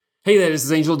Hey there, this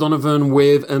is Angel Donovan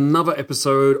with another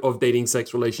episode of Dating,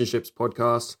 Sex, Relationships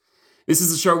podcast. This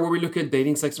is a show where we look at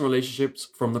dating, sex, and relationships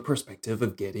from the perspective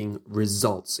of getting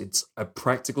results. It's a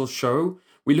practical show.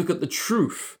 We look at the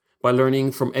truth by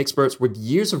learning from experts with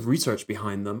years of research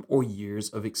behind them or years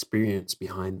of experience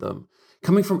behind them,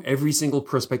 coming from every single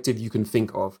perspective you can think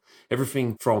of.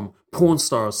 Everything from porn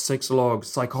stars, sexologues,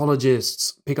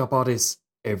 psychologists, pickup artists,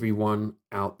 everyone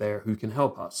out there who can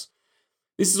help us.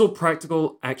 This is all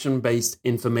practical, action-based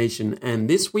information, and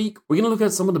this week we're going to look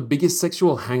at some of the biggest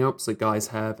sexual hang-ups that guys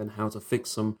have and how to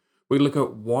fix them. We're going to look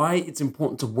at why it's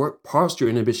important to work past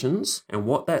your inhibitions and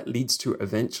what that leads to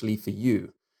eventually for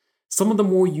you. Some of the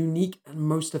more unique and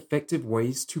most effective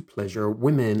ways to pleasure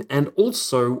women, and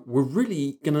also we're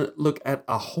really going to look at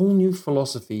a whole new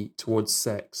philosophy towards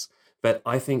sex that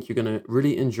I think you're going to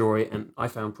really enjoy and I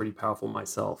found pretty powerful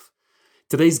myself.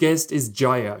 Today's guest is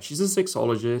Jaya. She's a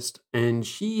sexologist and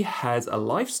she has a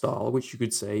lifestyle which you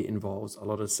could say involves a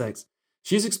lot of sex.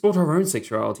 She's explored her own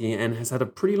sexuality and has had a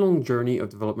pretty long journey of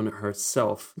development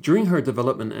herself. During her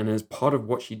development and as part of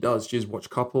what she does, she has watched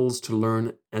couples to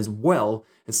learn as well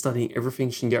as studying everything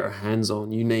she can get her hands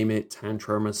on. You name it,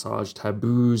 tantra, massage,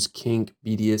 taboos, kink,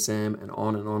 BDSM, and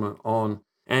on and on and on.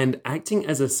 And acting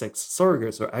as a sex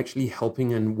surrogate, so actually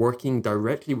helping and working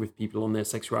directly with people on their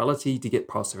sexuality to get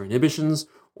past their inhibitions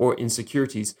or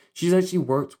insecurities. She's actually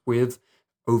worked with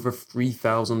over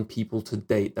 3,000 people to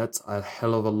date. That's a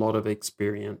hell of a lot of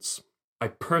experience. I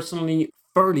personally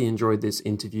thoroughly enjoyed this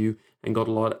interview and got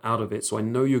a lot out of it, so I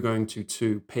know you're going to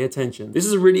too. Pay attention. This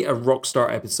is really a rock star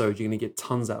episode. You're going to get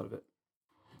tons out of it.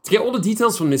 To get all the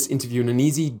details from this interview in an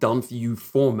easy, done-for-you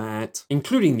format,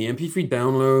 including the MP3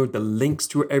 download, the links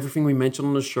to everything we mentioned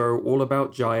on the show, all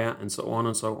about Jaya, and so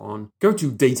on, go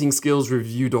to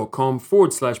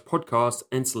datingskillsreview.com/podcast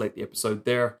and select the episode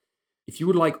there. If you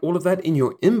would like all of that in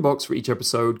your inbox for each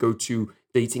episode, go to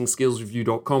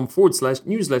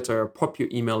datingskillsreview.com/newsletter, pop your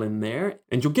email in there,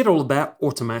 and you'll get all of that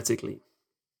automatically.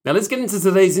 Now let's get into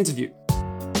today's interview.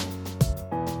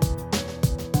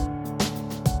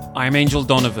 I'm Angel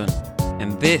Donovan,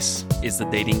 and this is the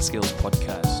Dating Skills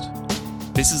Podcast.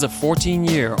 This is a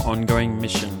 14-year ongoing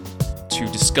mission to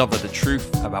discover the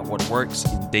truth about what works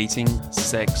in dating,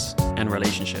 sex, and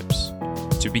relationships,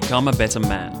 to become a better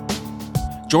man.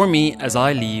 Join me as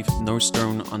I leave no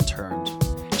stone unturned,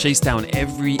 chase down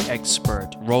every expert,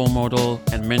 role model,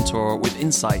 and mentor with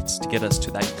insights to get us to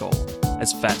that goal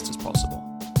as fast as possible.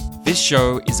 This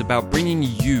show is about bringing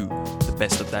you the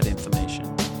best of that information,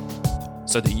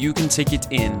 so that you can take it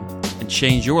in and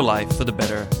change your life for the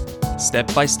better,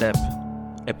 step by step,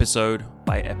 episode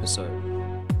by episode.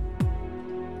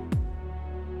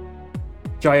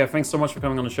 Jaya, thanks so much for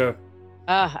coming on the show.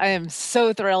 I am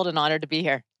so thrilled and honored to be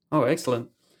here. Oh,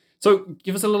 excellent. So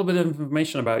give us a little bit of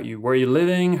information about you, where you're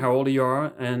living, how old you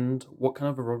are, and what kind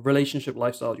of a relationship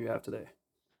lifestyle do you have today?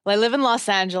 Well, I live in Los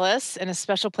Angeles in a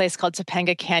special place called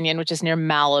Topanga Canyon, which is near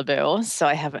Malibu. So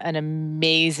I have an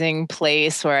amazing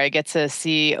place where I get to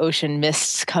see ocean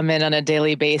mists come in on a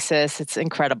daily basis. It's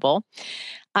incredible.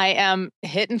 I am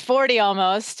hitting 40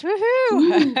 almost.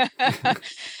 Woohoo!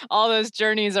 All those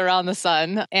journeys around the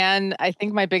sun. And I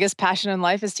think my biggest passion in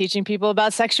life is teaching people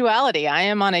about sexuality. I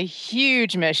am on a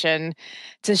huge mission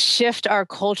to shift our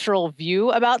cultural view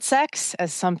about sex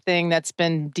as something that's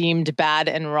been deemed bad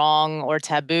and wrong or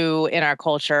taboo in our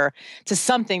culture to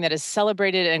something that is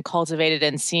celebrated and cultivated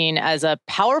and seen as a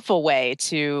powerful way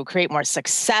to create more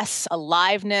success,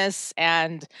 aliveness,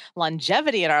 and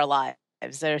longevity in our lives.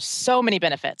 There's so many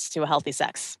benefits to a healthy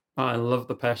sex. I love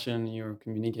the passion you're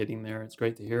communicating there. It's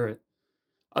great to hear it.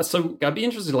 So I'd be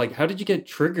interested, like, how did you get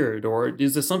triggered? Or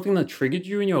is there something that triggered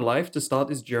you in your life to start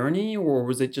this journey? Or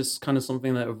was it just kind of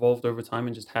something that evolved over time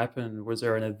and just happened? Was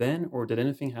there an event or did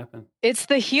anything happen? It's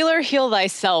the healer heal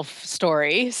thyself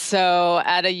story. So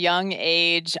at a young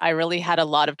age, I really had a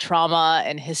lot of trauma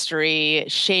and history,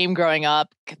 shame growing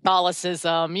up,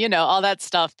 Catholicism, all that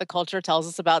stuff the culture tells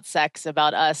us about sex,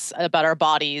 about us, about our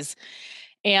bodies.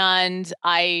 And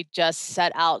I just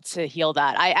set out to heal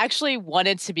that. I actually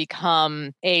wanted to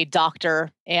become a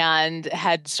doctor and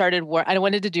had started I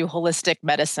wanted to do holistic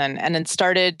medicine and then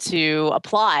started to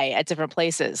apply at different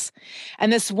places.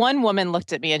 And this one woman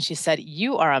looked at me and she said,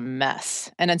 "You are a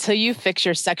mess. And until you fix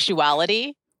your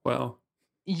sexuality, Wow.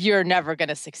 you're never going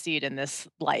to succeed in this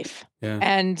life." Yeah.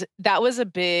 And that was a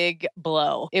big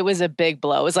blow. It was a big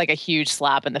blow. It was like a huge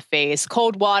slap in the face,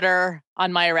 cold water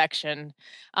on my erection.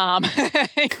 You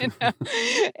know?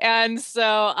 And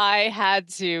so I had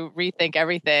to rethink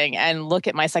everything and look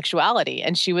at my sexuality.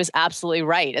 And she was absolutely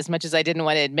right. As much as I didn't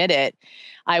want to admit it,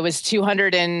 I was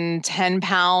 210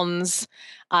 pounds.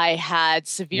 I had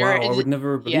severe. Wow, I would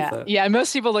never believe that. Yeah.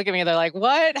 Most people look at me and they're like,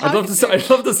 "What?" I'd love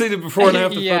to see the before and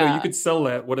after Yeah. photo. You could sell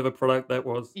that, whatever product that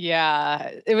was.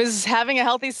 Yeah, it was having a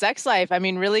healthy sex life. I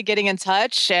mean, really getting in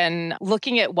touch and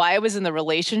looking at why I was in the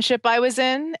relationship I was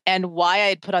in and why I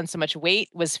had put on so much weight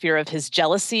was fear of his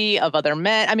jealousy of other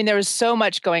men. I mean, there was so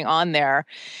much going on there.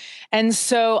 And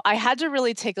so I had to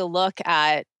really take a look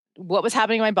at what was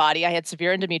happening in my body. I had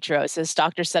severe endometriosis.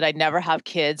 Doctor said I'd never have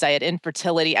kids. I had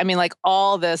infertility. I mean, like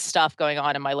all this stuff going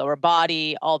on in my lower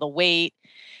body, all the weight.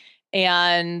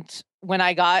 And when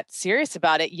I got serious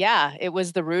about it, yeah, it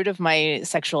was the root of my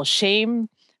sexual shame,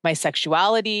 my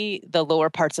sexuality, the lower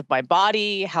parts of my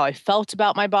body, how I felt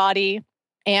about my body.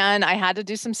 And I had to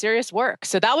do some serious work.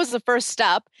 So that was the first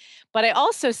step. But I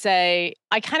also say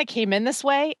I kind of came in this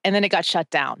way and then it got shut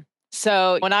down.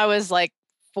 So when I was like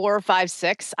 4, 5,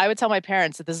 6, I would tell my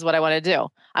parents that this is what I want to do.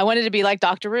 I wanted to be like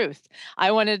Dr. Ruth.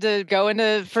 I wanted to go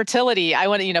into fertility.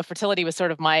 Fertility was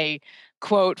sort of my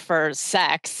quote for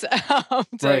sex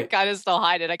to kind of still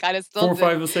hide it. I kind of still 4,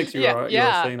 5, or 6. You are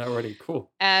saying that already. Cool.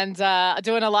 And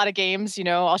doing a lot of games.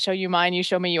 I'll show you mine. You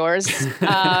show me yours.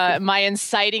 My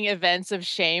inciting events of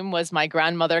shame was my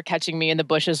grandmother catching me in the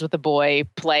bushes with a boy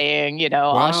playing.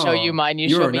 Wow. I'll show you mine. You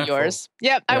show me yours.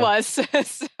 Yep, yeah. I was.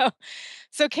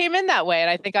 So came in that way. And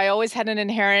I think I always had an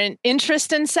inherent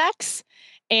interest in sex.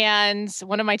 And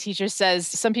one of my teachers says,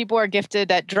 some people are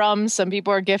gifted at drums, some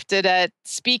people are gifted at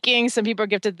speaking, some people are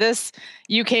gifted this.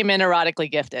 You came in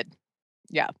erotically gifted.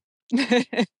 Yeah.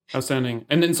 Outstanding.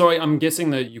 And then, so I'm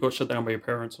guessing that you got shut down by your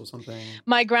parents or something.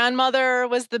 My grandmother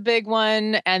was the big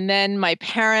one. And then my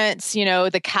parents,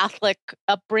 the Catholic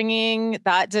upbringing,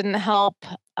 that didn't help.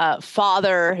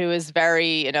 Father, who is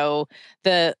very,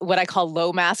 what I call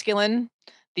low masculine,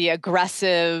 the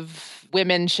aggressive,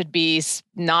 women should be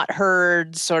not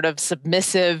heard, sort of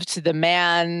submissive to the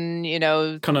man,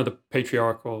 Kind of the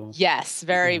patriarchal. Yes,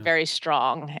 very, very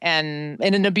strong. And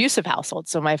in an abusive household.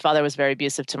 So my father was very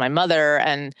abusive to my mother.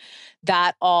 And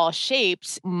that all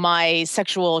shaped my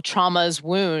sexual traumas,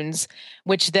 wounds,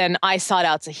 which then I sought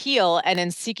out to heal. And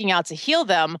in seeking out to heal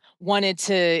them, wanted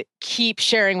to keep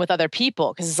sharing with other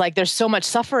people. Because it's like there's so much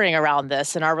suffering around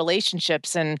this in our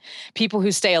relationships and people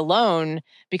who stay alone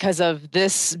because of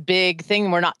this big thing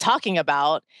we're not talking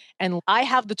about. And I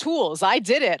have the tools. I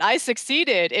did it. I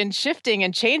succeeded in shifting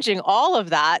and changing all of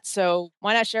that. So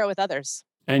why not share it with others?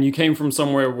 And you came from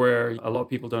somewhere where a lot of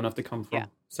people don't have to come from. Yeah.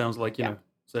 Sounds like, you know,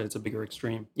 so it's a bigger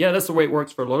extreme. Yeah, that's the way it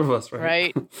works for a lot of us, right?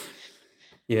 Right.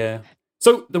 Yeah.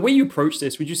 So the way you approach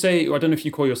this, would you say, I don't know if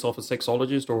you call yourself a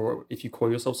sexologist or if you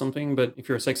call yourself something, but if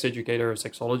you're a sex educator or a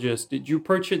sexologist, did you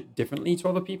approach it differently to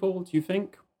other people, do you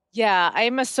think? Yeah,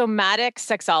 I'm a somatic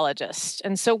sexologist.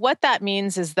 And so what that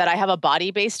means is that I have a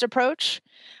body-based approach.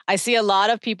 I see a lot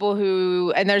of people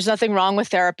who, and there's nothing wrong with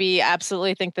therapy, I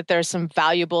absolutely think that there's some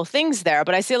valuable things there,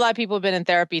 but I see a lot of people who've been in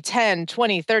therapy 10,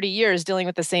 20, 30 years dealing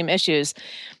with the same issues.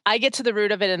 I get to the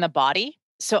root of it in the body.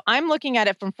 So I'm looking at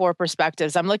it from 4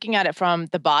 perspectives. I'm looking at it from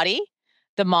the body,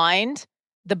 the mind,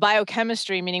 the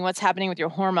biochemistry, meaning what's happening with your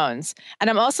hormones. And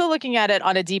I'm also looking at it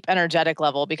on a deep energetic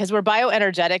level because we're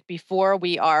bioenergetic before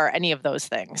we are any of those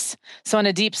things. So on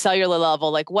a deep cellular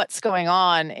level, like what's going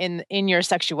on in your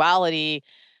sexuality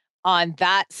on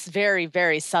that very,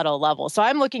 very subtle level. So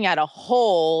I'm looking at a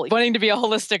whole, wanting to be a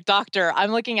holistic doctor,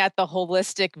 I'm looking at the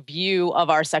holistic view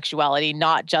of our sexuality,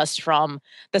 not just from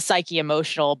the psyche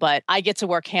emotional, but I get to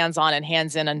work hands-on and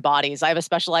hands-in on bodies. I have a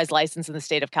specialized license in the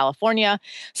state of California.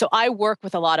 So I work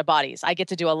with a lot of bodies. I get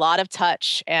to do a lot of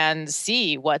touch and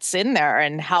see what's in there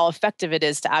and how effective it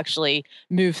is to actually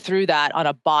move through that on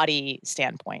a body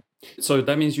standpoint. So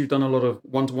that means you've done a lot of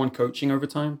one-to-one coaching over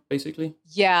time, basically?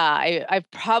 Yeah, I've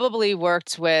probably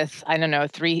worked with, I don't know,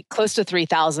 close to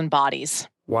 3,000 bodies.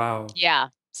 Wow. Yeah.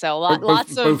 So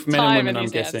lots of both men time and women, I'm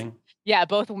guessing. Hands. Yeah,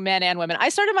 both men and women. I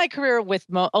started my career with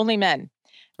only men.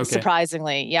 Okay.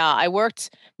 Surprisingly. Yeah, I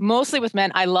worked mostly with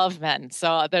men. I love men.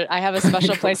 So I have a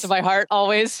special place in my heart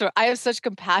always. So I have such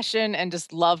compassion and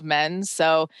just love men.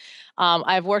 So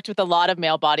I've worked with a lot of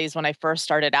male bodies when I first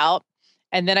started out.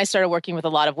 And then I started working with a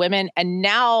lot of women. And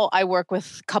now I work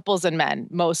with couples and men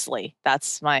mostly.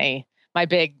 That's my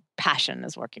big passion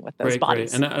is working with those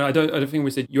bodies. Great. And I don't think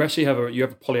we said you actually have a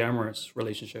polyamorous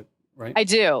relationship, right? I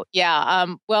do. Yeah.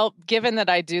 Well, given that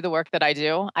I do the work that I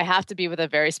do, I have to be with a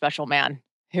very special man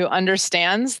who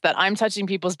understands that I'm touching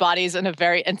people's bodies in a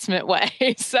very intimate way.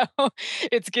 So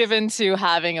it's given to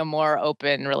having a more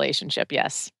open relationship.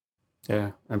 Yes.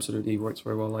 Yeah, absolutely. Works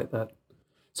very well like that.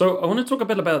 So I want to talk a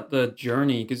bit about the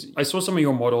journey because I saw some of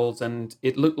your models and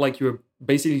it looked like you were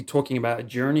basically talking about a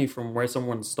journey from where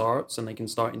someone starts and they can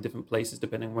start in different places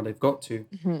depending on where they've got to.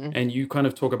 Mm-hmm. And you kind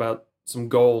of talk about some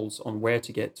goals on where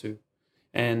to get to.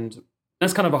 And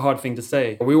that's kind of a hard thing to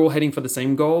say. Are we all heading for the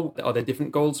same goal? Are there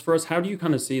different goals for us? How do you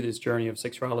kind of see this journey of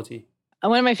sexuality?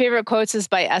 One of my favorite quotes is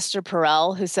by Esther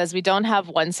Perel, who says, "We don't have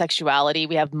one sexuality,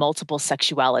 we have multiple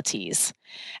sexualities."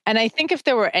 And I think if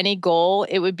there were any goal,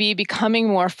 it would be becoming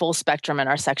more full spectrum in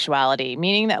our sexuality,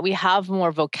 meaning that we have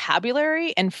more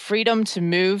vocabulary and freedom to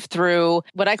move through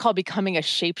what I call becoming a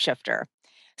shapeshifter.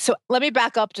 So let me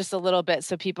back up just a little bit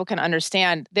so people can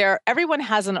understand. Everyone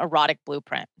has an erotic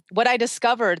blueprint. What I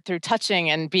discovered through touching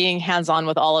and being hands-on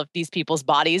with all of these people's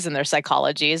bodies and their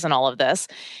psychologies and all of this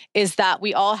is that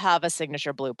we all have a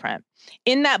signature blueprint.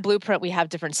 In that blueprint, we have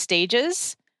different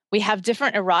stages, we have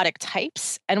different erotic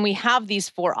types, and we have these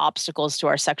four obstacles to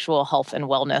our sexual health and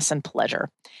wellness and pleasure.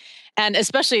 And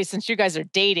especially since you guys are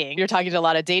dating, you're talking to a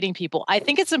lot of dating people, I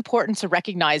think it's important to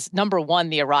recognize, number one,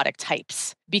 the erotic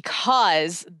types,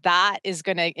 because that is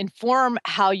going to inform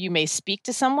how you may speak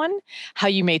to someone, how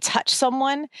you may touch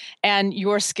someone, and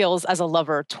your skills as a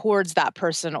lover towards that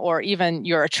person, or even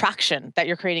your attraction that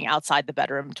you're creating outside the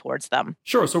bedroom towards them.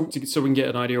 Sure. So we can get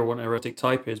an idea of what an erotic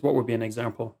type is, what would be an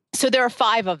example? So there are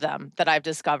 5 of them that I've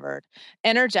discovered.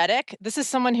 Energetic, this is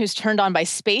someone who's turned on by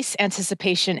space,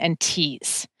 anticipation, and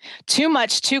tease. Too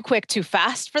much, too quick, too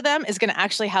fast for them is going to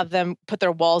actually have them put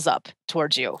their walls up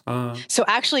towards you. So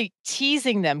actually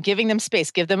teasing them, giving them space,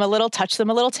 give them a little, touch them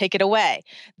a little, take it away.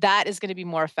 That is going to be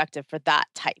more effective for that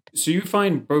type. So you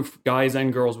find both guys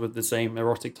and girls with the same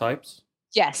erotic types?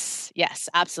 Yes,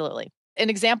 absolutely. An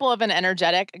example of an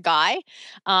energetic guy,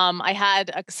 I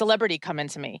had a celebrity come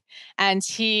into me, and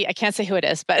I can't say who it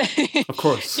is, but of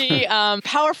course,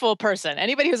 powerful person.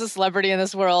 Anybody who's a celebrity in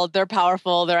this world, they're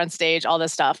powerful, they're on stage, all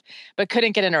this stuff, but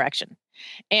couldn't get an erection.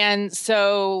 And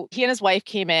so he and his wife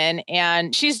came in,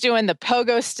 and she's doing the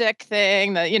pogo stick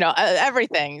thing,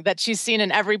 everything that she's seen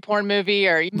in every porn movie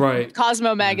or right.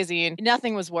 Cosmo magazine. Yeah.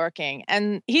 Nothing was working.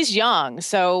 And he's young.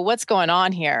 So what's going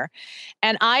on here?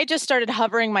 And I just started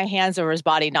hovering my hands over his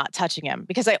body, not touching him,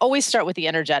 because I always start with the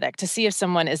energetic to see if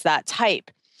someone is that type.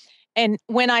 And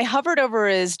when I hovered over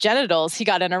his genitals, he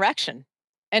got an erection.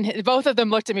 And both of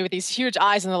them looked at me with these huge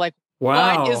eyes, and they're like,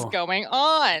 wow. What is going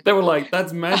on? They were like,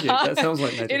 that's magic. That sounds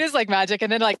like magic. It is like magic.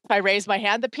 And then if I raise my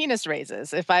hand, the penis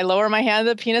raises. If I lower my hand,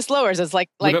 the penis lowers. It's like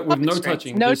with no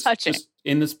touching. No touching. Just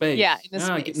in the space. Yeah, in the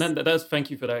space.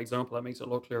 Thank you for that example. That makes it a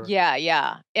lot clearer.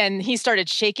 Yeah. And he started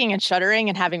shaking and shuddering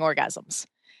and having orgasms.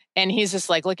 And he's just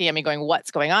like looking at me going,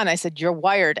 what's going on? I said, you're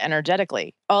wired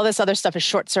energetically. All this other stuff is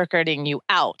short-circuiting you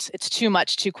out. It's too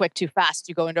much, too quick, too fast.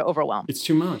 You go into overwhelm. It's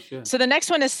too much, yeah. So the next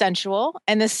one is sensual.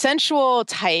 And the sensual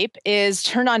type is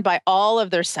turned on by all of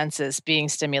their senses being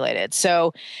stimulated.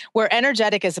 So where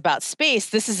energetic is about space,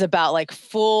 this is about like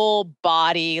full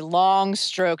body, long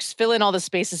strokes, fill in all the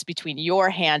spaces between your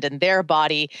hand and their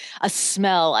body, a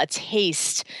smell, a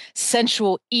taste,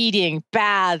 sensual eating,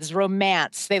 baths,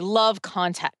 romance. They love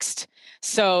context.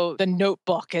 So the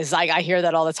Notebook is like, I hear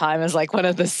that all the time as like one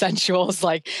of the sensuals,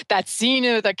 like that scene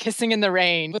of the kissing in the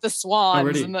rain with the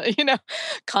swans and the,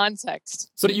 context.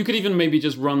 So you could even maybe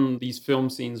just run these film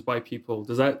scenes by people.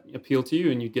 Does that appeal to you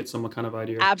and you get some kind of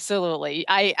idea? Absolutely.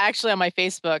 I actually on my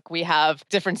Facebook, we have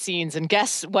different scenes and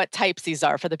guess what types these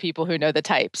are for the people who know the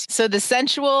types. So the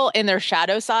sensual in their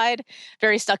shadow side,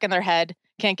 very stuck in their head.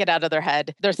 Can't get out of their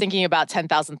head. They're thinking about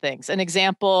 10,000 things. An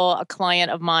example, a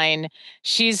client of mine,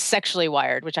 she's sexually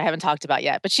wired, which I haven't talked about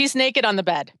yet, but she's naked on the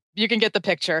bed. You can get the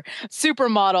picture.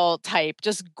 Supermodel type,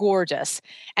 just gorgeous.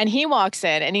 And he walks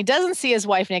in and he doesn't see his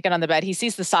wife naked on the bed. He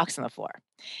sees the socks on the floor.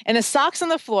 And the socks on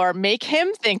the floor make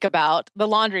him think about the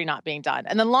laundry not being done.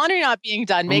 And the laundry not being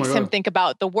done makes him think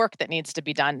about the work that needs to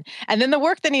be done. And then the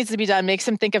work that needs to be done makes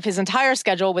him think of his entire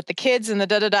schedule with the kids and the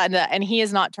da-da-da, and he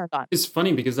is not turned on. It's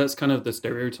funny because that's kind of the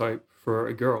stereotype for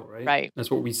a girl, right? Right.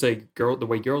 That's what we say, the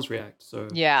way girls react. So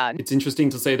yeah, it's interesting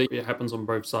to say that it happens on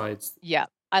both sides. Yeah.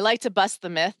 I like to bust the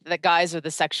myth that guys are the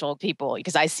sexual people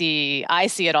because I see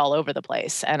it all over the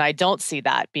place and I don't see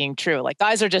that being true. Like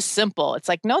guys are just simple. It's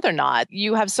like, no, they're not.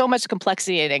 You have so much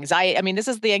complexity and anxiety. I mean, this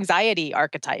is the anxiety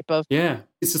archetype of. Yeah.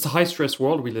 It's just a high stress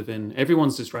world we live in.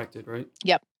 Everyone's distracted, right?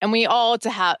 Yep. And we all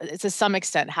to some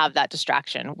extent have that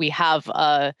distraction. We have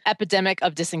a epidemic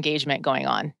of disengagement going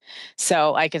on.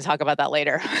 So I can talk about that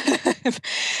later.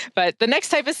 But the next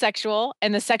type is sexual,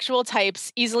 and the sexual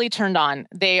types easily turned on.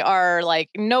 They are like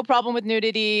no problem with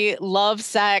nudity, love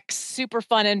sex, super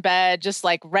fun in bed, just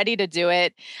like ready to do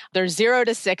it. They're 0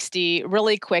 to 60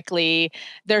 really quickly.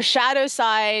 Their shadow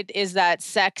side is that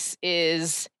sex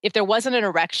is, if there wasn't an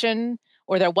erection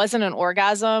or there wasn't an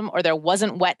orgasm, or there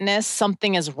wasn't wetness,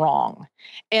 something is wrong.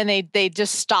 And they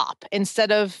just stop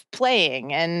instead of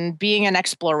playing and being an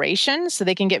exploration, so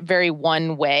they can get very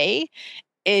one way.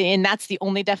 And that's the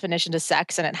only definition to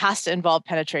sex, and it has to involve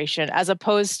penetration as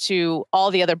opposed to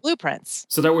all the other blueprints.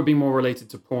 So that would be more related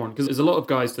to porn, because there's a lot of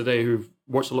guys today who've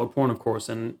watched a lot of porn, of course,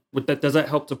 and does that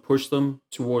help to push them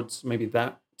towards maybe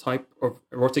that type of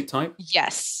erotic type?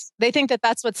 Yes. They think that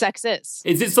that's what sex is.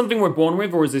 Is it something we're born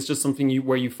with, or is this just something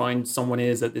where you find someone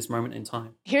is at this moment in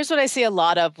time? Here's what I see a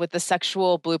lot of with the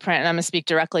sexual blueprint, and I'm going to speak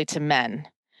directly to men,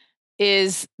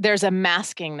 is there's a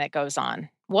masking that goes on.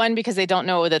 One, because they don't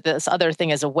know that this other thing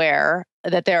is aware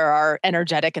that there are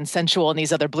energetic and sensual and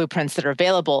these other blueprints that are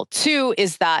available. Two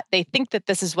is that they think that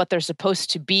this is what they're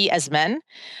supposed to be as men,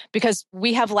 because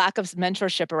we have lack of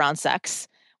mentorship around sex.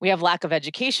 We have lack of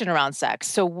education around sex.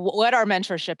 So what our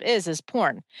mentorship is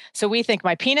porn. So we think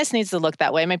my penis needs to look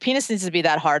that way. My penis needs to be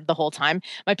that hard the whole time.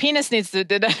 My penis needs to,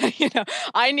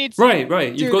 I need to.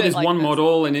 Right. You've got this like one this.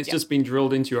 model, and it's just been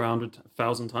drilled into you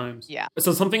 100,000 times. Yeah.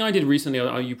 So something I did recently,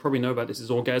 you probably know about this,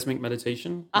 is orgasmic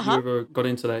meditation. Have you ever got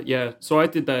into that? Yeah. So I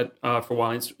did that for a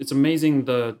while. It's amazing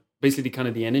basically kind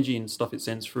of the energy and stuff it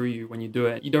sends through you when you do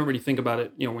it. You don't really think about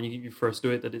it, when you first do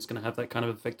it, that it's going to have that kind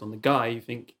of effect on the guy. You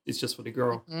think it's just for the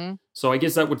girl. Mm-hmm. So I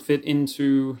guess that would fit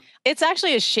into... It's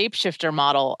actually a shapeshifter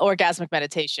model, orgasmic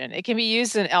meditation. It can be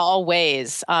used in all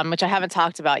ways, which I haven't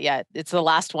talked about yet. It's the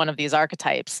last one of these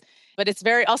archetypes. But it's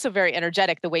also very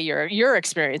energetic. The way you're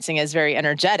experiencing is very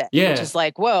energetic. Yeah. Which is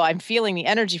like, whoa, I'm feeling the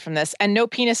energy from this, and no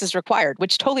penis is required,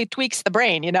 which totally tweaks the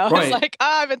brain. Right. It's like,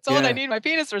 I've been told I need my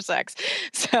penis for sex.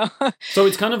 So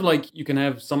it's kind of like you can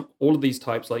have all of these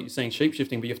types, like you're saying,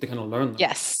 shapeshifting, but you have to kind of learn them.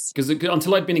 Yes. Because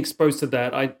until I'd been exposed to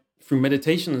that, through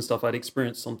meditation and stuff, I'd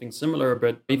experienced something similar,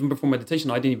 but even before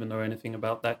meditation, I didn't even know anything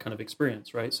about that kind of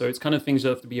experience, right? So it's kind of things that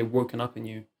have to be woken up in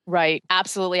you. Right.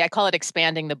 Absolutely. I call it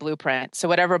expanding the blueprint. So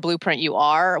whatever blueprint you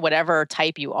are, whatever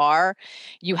type you are,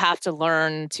 you have to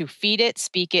learn to feed it,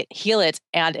 speak it, heal it,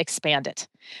 and expand it.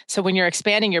 So when you're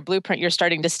expanding your blueprint, you're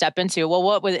starting to step into, well,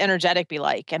 what would energetic be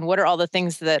like? And what are all the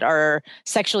things that are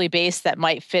sexually based that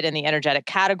might fit in the energetic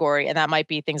category? And that might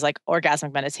be things like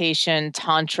orgasmic meditation,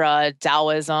 tantra,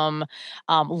 Taoism,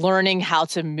 learning how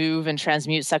to move and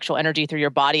transmute sexual energy through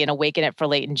your body and awaken it for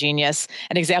latent genius.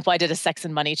 An example, I did a sex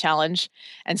and money challenge.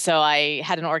 And so I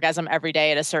had an orgasm every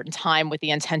day at a certain time with the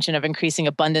intention of increasing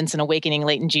abundance and awakening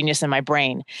latent genius in my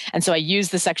brain. And so I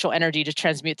used the sexual energy to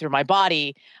transmute through my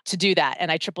body to do that. And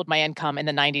I tripled my income in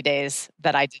the 90 days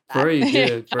that I did that. Very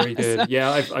good, very good. So,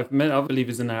 yeah, I've met other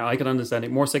believers in there. I can understand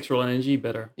it. More sexual energy,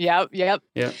 better. Yep.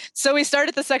 Yeah. So we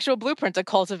started the sexual blueprint to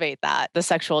cultivate the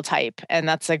sexual type. And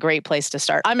that's a great place to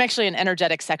start. I'm actually an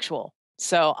energetic sexual.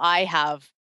 So I have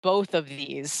both of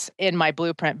these in my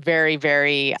blueprint very,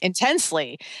 very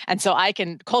intensely. And so I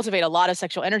can cultivate a lot of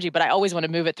sexual energy, but I always want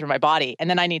to move it through my body. And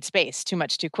then I need space. Too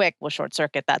much too quick will short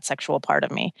circuit that sexual part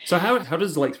of me. So how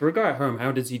does, for a guy at home,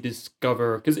 how does he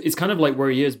discover, because it's kind of like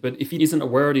where he is, but if he isn't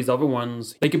aware of these other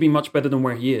ones, they could be much better than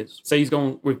where he is. Say he's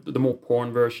going with the more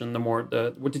porn version,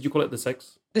 what did you call it,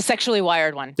 the sexually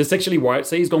wired one. The sexually wired,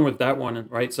 say he's gone with that one,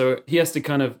 right? So he has to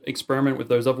kind of experiment with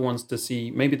those other ones to see,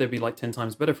 maybe they'd be like 10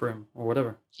 times better for him or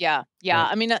whatever. Yeah.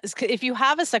 Right. I mean, if you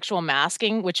have a sexual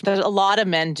masking, which a lot of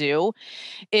men do,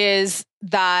 is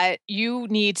that you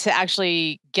need to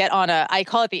actually get on I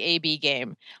call it the AB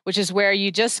game, which is where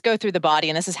you just go through the body.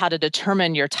 And this is how to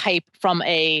determine your type from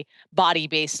a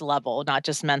body-based level, not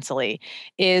just mentally,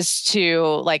 is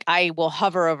to I will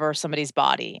hover over somebody's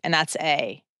body, and that's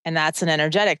A. And that's an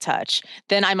energetic touch.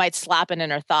 Then I might slap an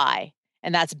inner thigh,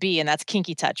 and that's B, and that's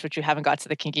kinky touch, which you haven't got to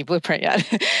the kinky blueprint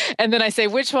yet. And then I say,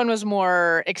 which one was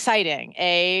more exciting,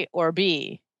 A or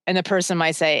B? And the person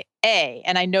might say A.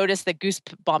 And I noticed that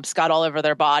goosebumps got all over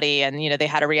their body and, they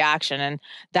had a reaction. And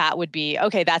that would be,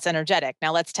 okay, that's energetic.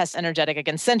 Now let's test energetic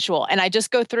against sensual. And I just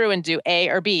go through and do A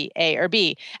or B, A or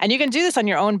B. And you can do this on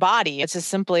your own body. It's just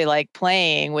simply like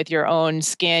playing with your own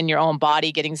skin, your own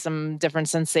body, getting some different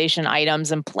sensation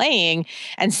items and playing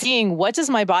and seeing, what does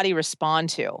my body respond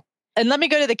to? And let me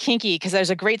go to the kinky, because there's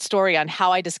a great story on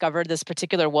how I discovered this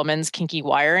particular woman's kinky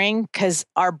wiring, because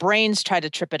our brains try to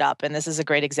trip it up. And this is a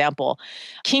great example.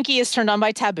 Kinky is turned on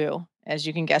by taboo, as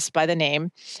you can guess by the name.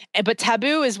 But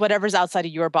taboo is whatever's outside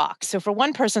of your box. So for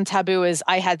one person, taboo is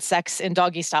I had sex in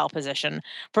doggy style position.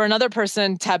 For another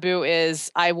person, taboo is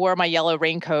I wore my yellow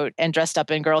raincoat and dressed up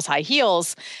in girls' high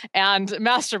heels and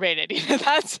masturbated.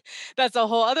 That's a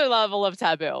whole other level of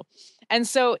taboo. And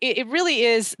so it really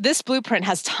is, this blueprint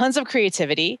has tons of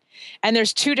creativity. And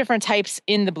there's two different types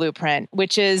in the blueprint,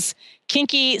 which is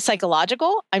kinky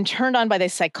psychological. I'm turned on by the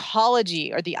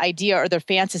psychology or the idea or the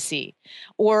fantasy,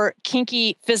 or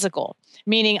kinky physical,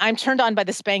 meaning I'm turned on by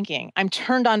the spanking. I'm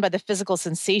turned on by the physical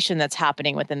sensation that's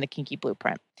happening within the kinky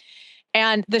blueprint.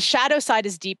 And the shadow side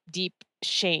is deep, deep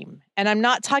shame. And I'm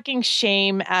not talking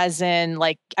shame as in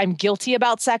like I'm guilty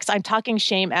about sex. I'm talking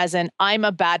shame as in I'm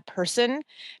a bad person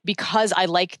because I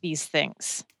like these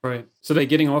things. Right. So they're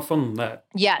getting off on that.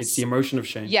 Yes. It's the emotion of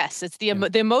shame. Yes. It's the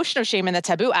emotion of shame, and the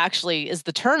taboo actually is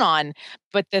the turn on,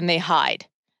 but then they hide.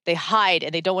 They hide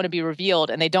and they don't want to be revealed,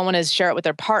 and they don't want to share it with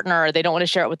their partner. Or they don't want to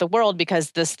share it with the world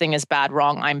because this thing is bad,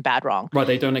 wrong. I'm bad, wrong. Right.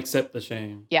 They don't accept the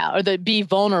shame. Yeah. Or be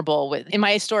vulnerable with. In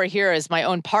my story here is my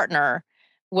own partner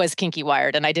was kinky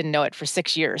wired, and I didn't know it for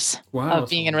 6 years of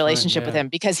being in a relationship with him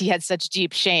because he had such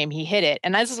deep shame. He hid it.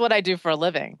 And this is what I do for a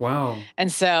living. Wow. And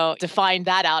so to find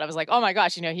that out, I was like, oh my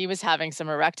gosh, he was having some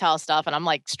erectile stuff, and I'm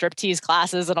like striptease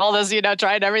classes and all this,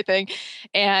 trying everything.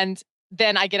 And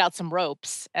then I get out some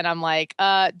ropes and I'm like,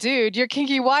 dude, you're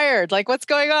kinky wired. Like, what's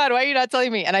going on? Why are you not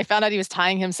telling me? And I found out he was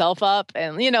tying himself up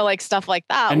and, like stuff like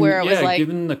that, and where it was like,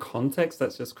 given the context,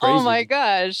 that's just crazy. Oh my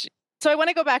gosh. So I want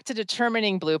to go back to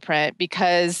determining blueprint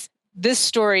because this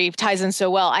story ties in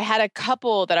so well. I had a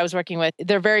couple that I was working with.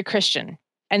 They're very Christian.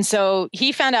 And so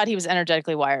he found out he was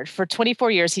energetically wired. For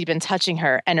 24 years, he'd been touching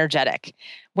her energetic.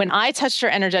 When I touched her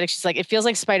energetic, she's like, it feels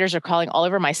like spiders are crawling all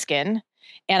over my skin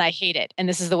and I hate it. And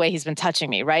this is the way he's been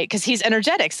touching me, right? Because he's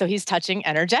energetic. So he's touching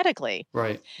energetically.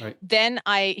 Right. Then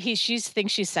she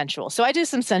thinks she's sensual. So I do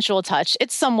some sensual touch.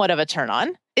 It's somewhat of a turn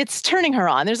on. It's turning her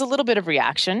on. There's a little bit of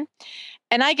reaction.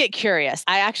 And I get curious.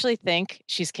 I actually think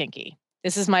she's kinky.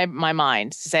 This is my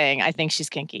mind saying, I think she's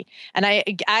kinky. And I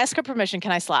ask her permission,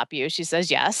 can I slap you? She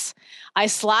says, yes. I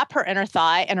slap her inner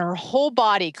thigh and her whole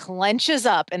body clenches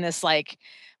up in this like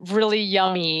really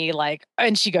yummy,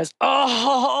 and she goes,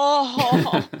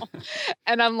 oh.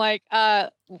 And I'm like,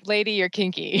 lady, you're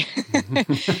kinky.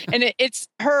 And it's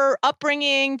her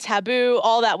upbringing, taboo,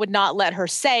 all that would not let her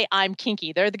say I'm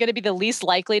kinky. They're going to be the least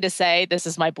likely to say this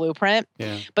is my blueprint,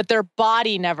 but their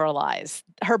body never lies.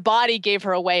 Her body gave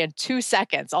her away in 2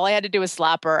 seconds. All I had to do was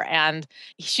slap her, and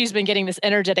she's been getting this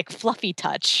energetic fluffy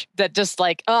touch that just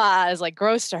is like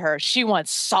gross to her. She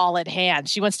wants solid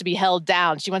hands. She wants to be held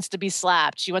down. She wants to be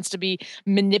slapped. She wants to be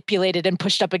manipulated and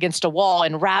pushed up against a wall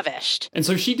and ravished. And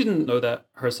so she didn't know that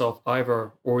herself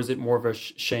either, or is it more of a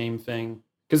shame thing?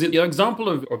 Because the example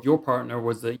of your partner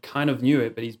was that he kind of knew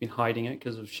it, but he's been hiding it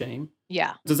because of shame.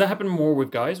 Yeah. Does that happen more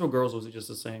with guys or girls, or is it just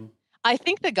the same? I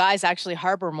think the guys actually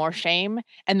harbor more shame,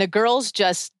 and the girls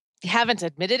just haven't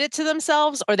admitted it to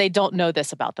themselves, or they don't know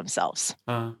this about themselves,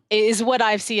 is what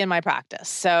I see in my practice.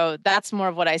 So that's more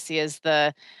of what I see is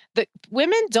the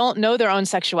women don't know their own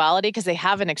sexuality because they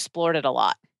haven't explored it a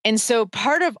lot. And so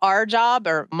part of our job,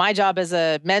 or my job as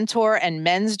a mentor and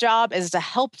men's job, is to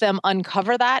help them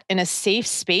uncover that in a safe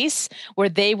space where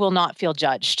they will not feel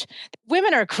judged.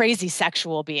 Women are crazy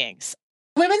sexual beings.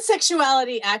 Women's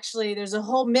sexuality, actually, there's a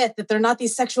whole myth that they're not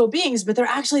these sexual beings, but they're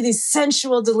actually these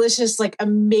sensual, delicious,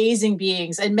 amazing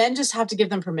beings. And men just have to give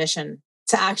them permission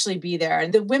to actually be there.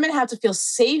 And the women have to feel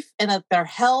safe and that they're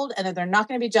held and that they're not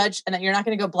going to be judged and that you're not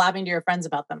going to go blabbing to your friends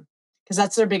about them, because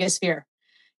that's their biggest fear.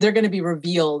 They're going to be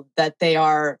revealed that they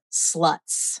are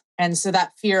sluts. And so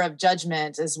that fear of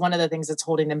judgment is one of the things that's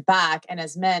holding them back. And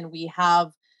as men, we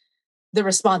have the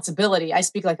responsibility. I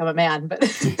speak like I'm a man, but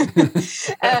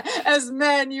as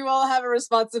men, you all have a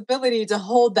responsibility to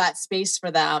hold that space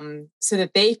for them so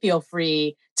that they feel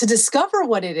free to discover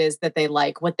what it is that they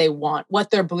like, what they want, what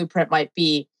their blueprint might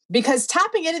be. Because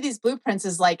tapping into these blueprints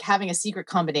is like having a secret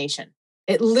combination.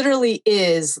 It literally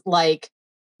is like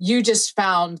you just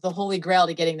found the holy grail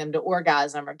to getting them to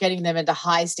orgasm or getting them into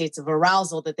high states of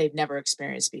arousal that they've never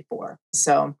experienced before.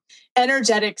 So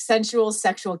energetic, sensual,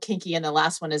 sexual, kinky. And the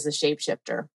last one is a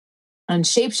shapeshifter. And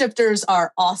shapeshifters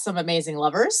are awesome, amazing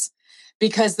lovers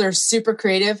because they're super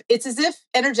creative. It's as if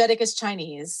energetic is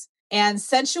Chinese and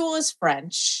sensual is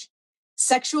French,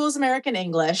 sexual is American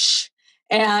English.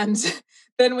 And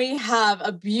then we have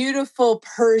a beautiful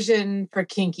Persian for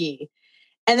kinky.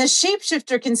 And the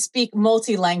shapeshifter can speak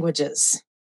multi-languages.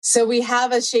 So we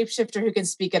have a shapeshifter who can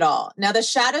speak it all. Now, the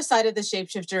shadow side of the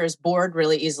shapeshifter is bored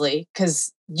really easily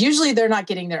because usually they're not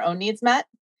getting their own needs met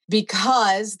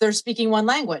because they're speaking one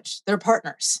language. They're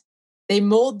partners. They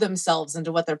mold themselves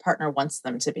into what their partner wants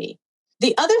them to be.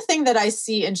 The other thing that I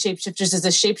see in shapeshifters is a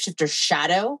shapeshifter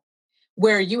shadow,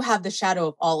 where you have the shadow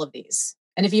of all of these.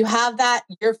 And if you have that,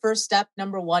 your first step,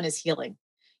 number one, is healing.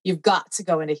 You've got to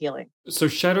go into healing. So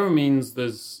shadow means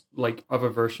there's like other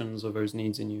versions of those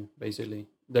needs in you, basically.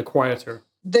 They're quieter.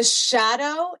 The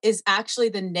shadow is actually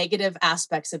the negative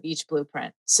aspects of each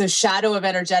blueprint. So shadow of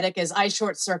energetic is I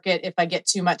short circuit if I get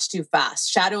too much too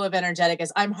fast. Shadow of energetic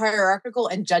is I'm hierarchical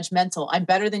and judgmental. I'm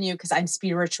better than you because I'm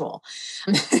spiritual.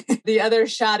 The other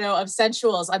shadow of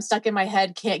sensual is I'm stuck in my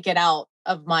head, can't get out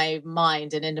of my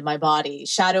mind and into my body.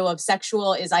 Shadow of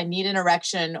sexual is I need an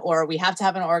erection, or we have to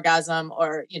have an orgasm,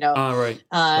 or,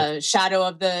 Right. Shadow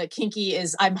of the kinky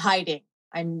is I'm hiding.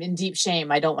 I'm in deep shame.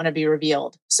 I don't want to be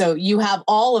revealed. So you have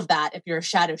all of that if you're a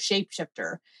shadow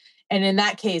shapeshifter. And in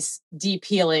that case, deep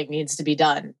healing needs to be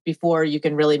done before you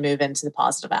can really move into the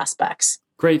positive aspects.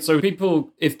 Great. So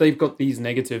people, if they've got these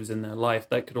negatives in their life,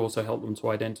 that could also help them to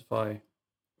identify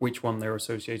which one they're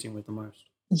associating with the most.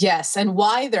 Yes. And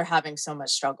why they're having so much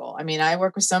struggle. I mean, I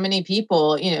work with so many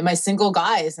people, my single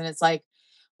guys, and it's like,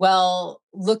 well,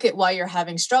 look at why you're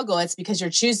having struggle. It's because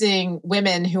you're choosing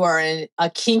women who are in a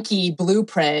kinky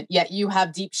blueprint, yet you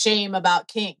have deep shame about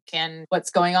kink and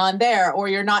what's going on there, or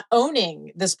you're not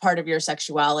owning this part of your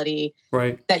sexuality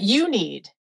that you need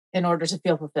in order to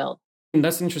feel fulfilled. And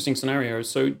that's an interesting scenario.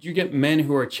 So do you get men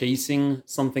who are chasing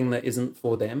something that isn't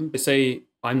for them? They say,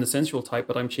 I'm the sensual type,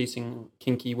 but I'm chasing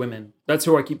kinky women. That's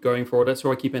who I keep going for. That's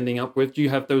who I keep ending up with. Do you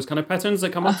have those kind of patterns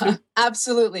that come up too?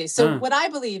 Absolutely. So what I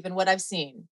believe and what I've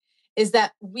seen is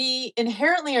that we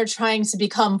inherently are trying to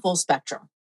become full spectrum.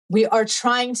 We are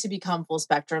trying to become full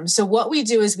spectrum. So what we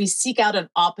do is we seek out an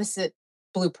opposite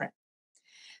blueprint.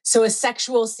 So a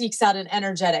sexual seeks out an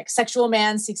energetic. Sexual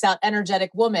man seeks out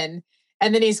energetic woman.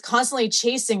 And then he's constantly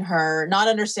chasing her, not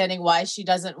understanding why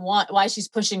she's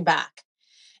pushing back.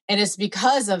 And it's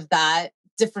because of that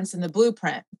difference in the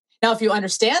blueprint. Now, if you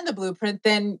understand the blueprint,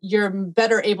 then you're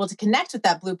better able to connect with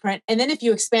that blueprint. And then if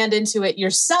you expand into it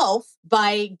yourself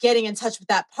by getting in touch with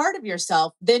that part of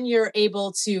yourself, then you're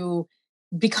able to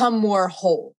become more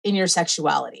whole in your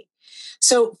sexuality.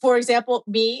 So, for example,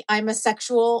 I'm a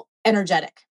sexual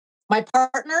energetic. My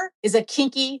partner is a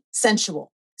kinky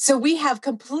sensual. So we have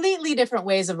completely different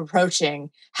ways of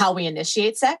approaching how we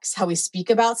initiate sex, how we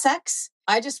speak about sex.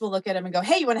 I just will look at him and go,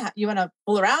 "Hey, you want to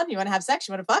fool around? You want to have sex?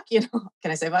 You want to fuck?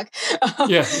 Can I say fuck?"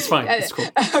 Yeah, it's fine. It's cool.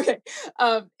 Okay.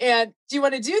 And do you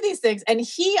want to do these things? And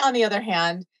he, on the other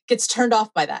hand, gets turned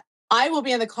off by that. I will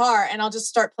be in the car and I'll just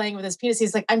start playing with his penis.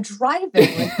 He's like, "I'm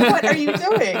driving. Like, what are you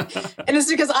doing?" And it's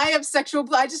because I have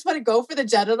I just want to go for the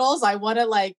genitals. I want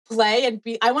to play and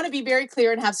I want to be very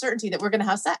clear and have certainty that we're going to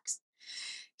have sex.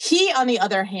 He, on the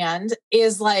other hand,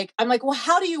 is like, I'm like, "Well,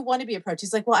 how do you want to be approached?"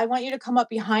 He's like, "Well, I want you to come up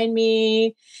behind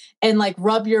me and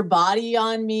rub your body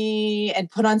on me and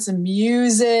put on some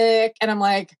music." And I'm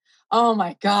like, oh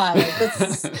my God.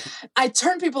 I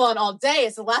turn people on all day.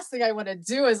 It's the last thing I want to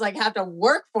do is have to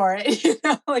work for it,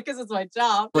 because it's my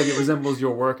job. It resembles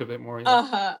your work a bit more.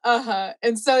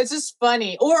 And so it's just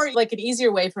funny. Or an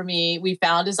easier way for me, we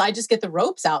found, is I just get the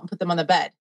ropes out and put them on the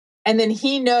bed. And then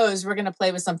he knows we're going to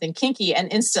play with something kinky,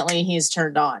 and instantly he's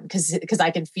turned on because I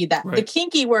can feed that. Right. The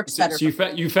kinky works better. So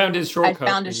you found his shortcut. I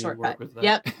found his shortcut.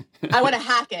 Yep. I want to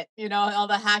hack it, all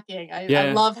the hacking.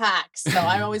 I love hacks. So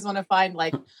I always want to find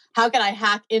how can I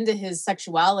hack into his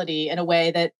sexuality in a way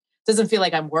that doesn't feel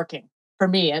like I'm working. For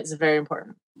me, it's very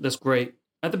important. That's great.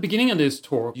 At the beginning of this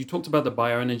talk, you talked about the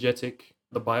bioenergetic,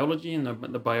 the biology and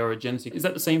the biogenetic. Is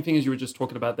that the same thing as you were just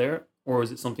talking about there? Or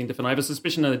is it something different? I have a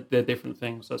suspicion that they're different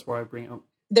things. That's why I bring it up.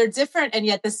 They're different and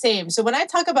yet the same. So when I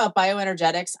talk about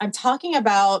bioenergetics, I'm talking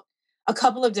about a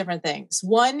couple of different things.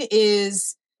 One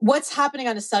is what's happening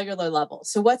on a cellular level.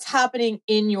 So what's happening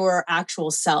in your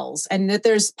actual cells, and that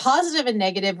there's positive and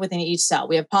negative within each cell.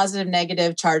 We have positive,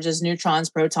 negative charges, neutrons,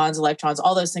 protons, electrons,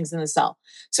 all those things in the cell.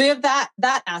 So we have that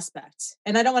aspect.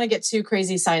 And I don't want to get too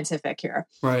crazy scientific here.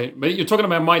 Right. But you're talking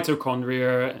about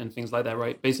mitochondria and things like that,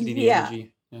 right? Basically the energy.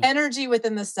 Yeah. Energy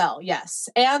within the cell, yes.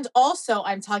 And also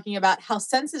I'm talking about how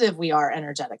sensitive we are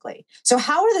energetically. So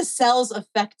how are the cells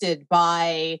affected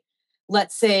by,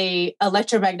 let's say,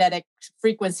 electromagnetic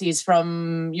frequencies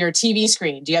from your TV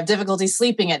screen? Do you have difficulty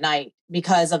sleeping at night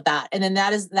because of that? And then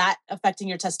that is affecting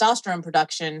your testosterone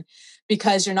production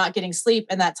because you're not getting sleep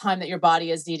in that time that your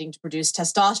body is needing to produce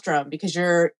testosterone because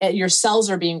your cells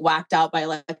are being whacked out by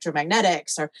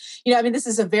electromagnetics. Or, this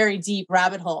is a very deep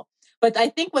rabbit hole. But I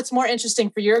think what's more interesting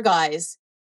for your guys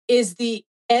is the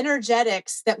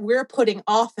energetics that we're putting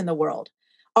off in the world,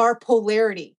 our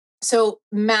polarity. So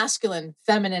masculine,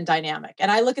 feminine dynamic.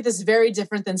 And I look at this very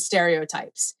different than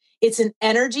stereotypes. It's an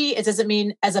energy. It doesn't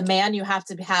mean as a man, you have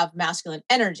to have masculine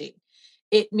energy.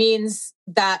 It means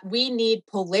that we need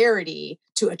polarity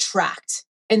to attract.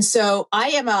 And so I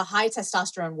am a high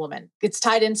testosterone woman. It's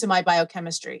tied into my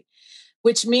biochemistry.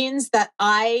 which means that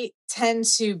I tend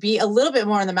to be a little bit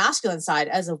more on the masculine side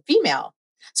as a female.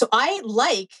 So I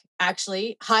like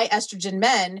actually high estrogen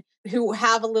men who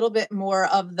have a little bit more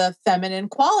of the feminine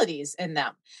qualities in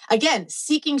them. Again,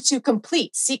 seeking to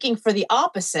complete, seeking for the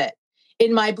opposite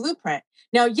in my blueprint.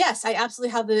 Now, yes, I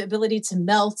absolutely have the ability to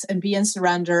melt and be in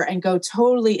surrender and go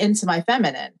totally into my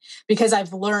feminine because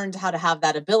I've learned how to have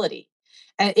that ability.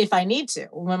 And if I need to,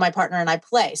 when my partner and I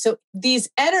play. So these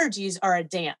energies are a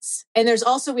dance. And there's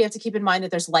also, we have to keep in mind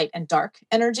that there's light and dark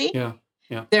energy. Yeah.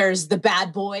 Yeah. There's the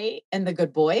bad boy and the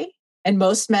good boy. And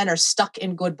most men are stuck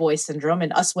in good boy syndrome,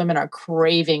 and us women are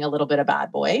craving a little bit of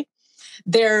bad boy.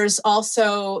 There's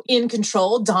also in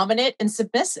control, dominant, and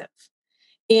submissive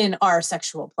in our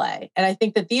sexual play. And I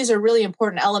think that these are really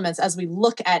important elements as we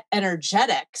look at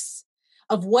energetics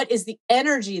of what is the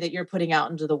energy that you're putting out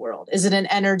into the world. Is it an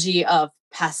energy of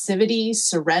passivity,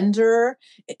 surrender?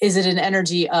 Is it an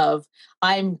energy of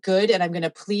I'm good and I'm going to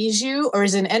please you? Or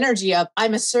is it an energy of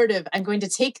I'm assertive, I'm going to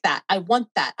take that, I want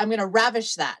that, I'm going to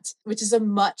ravish that, which is a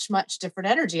much, much different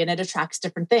energy, and it attracts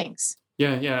different things.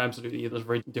 Yeah, absolutely. That's a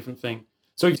very different thing.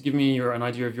 So to give me an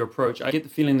idea of your approach, I get the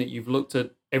feeling that you've looked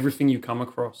at everything you come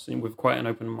across with quite an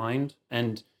open mind,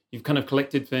 and you've kind of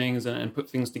collected things and put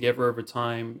things together over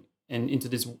time and into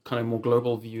this kind of more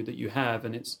global view that you have,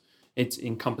 and it's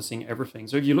encompassing everything.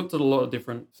 So have you looked at a lot of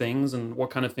different things, and what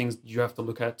kind of things did you have to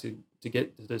look at to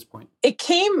get to this point? It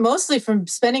came mostly from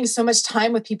spending so much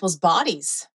time with people's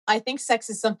bodies. I think sex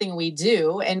is something we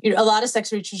do, and a lot of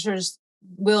sex researchers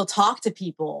will talk to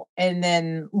people and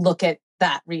then look at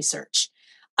that research.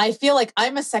 I feel like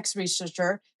I'm a sex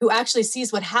researcher who actually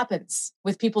sees what happens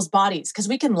with people's bodies, because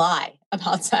we can lie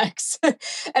about sex.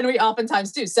 And we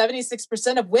oftentimes do.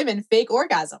 76% of women fake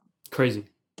orgasm. Crazy.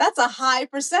 That's a high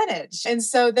percentage. And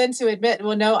so then to admit,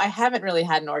 well, no, I haven't really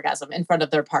had an orgasm in front of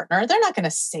their partner. They're not going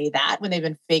to say that when they've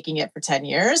been faking it for 10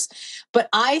 years. But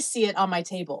I see it on my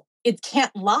table. It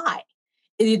can't lie.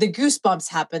 The goosebumps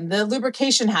happen, the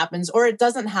lubrication happens, or it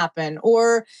doesn't happen,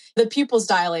 or the pupils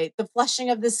dilate, the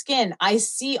flushing of the skin. I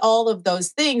see all of those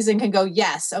things and can go,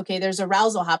 yes, okay, there's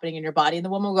arousal happening in your body. And the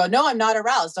woman will go, no, I'm not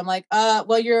aroused. I'm like,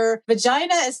 well, your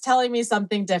vagina is telling me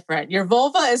something different. Your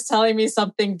vulva is telling me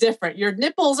something different. Your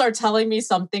nipples are telling me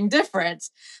something different.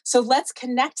 So let's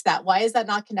connect that. Why is that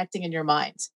not connecting in your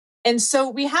mind? And so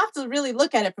we have to really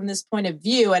look at it from this point of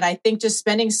view. And I think just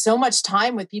spending so much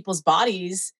time with people's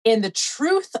bodies and the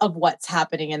truth of what's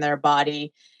happening in their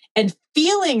body and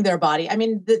feeling their body. I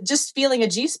mean, just feeling a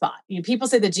G-spot. People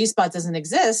say the G-spot doesn't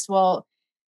exist. Well,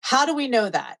 how do we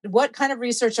know that? What kind of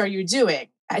research are you doing?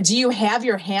 Do you have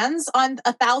your hands on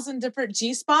 1,000 different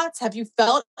G-spots? Have you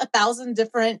felt 1,000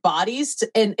 different bodies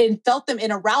and felt them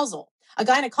in arousal? A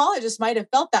gynecologist might have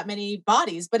felt that many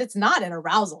bodies, but it's not an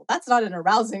arousal. That's not an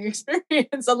arousing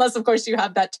experience, unless, of course, you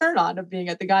have that turn on of being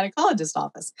at the gynecologist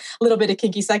office. A little bit of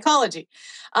kinky psychology.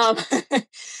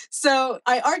 So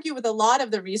I argue with a lot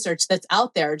of the research that's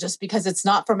out there just because it's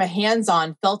not from a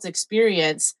hands-on felt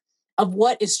experience of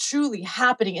what is truly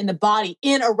happening in the body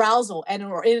in arousal and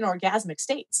or in orgasmic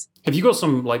states. Have you got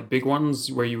some big ones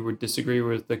where you would disagree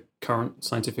with the current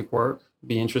scientific work?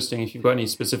 Be interesting if you've got any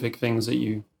specific things that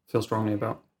you feel strongly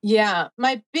about. Yeah,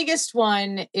 my biggest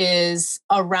one is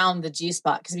around the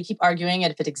G-spot, because we keep arguing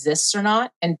if it exists or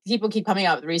not. And people keep coming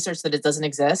out with research that it doesn't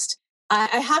exist. I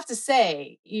have to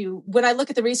say, when I look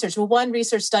at the research, well, one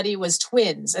research study was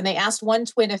twins, and they asked one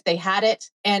twin if they had it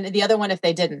and the other one if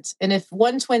they didn't. And if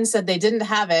one twin said they didn't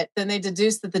have it, then they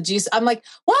deduced that the G. I'm like,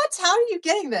 what? How are you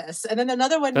getting this? And then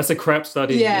another one. That's a crap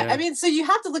study. Yeah. I mean, so you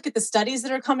have to look at the studies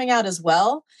that are coming out as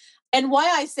well. And why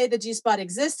I say the G-spot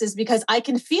exists is because I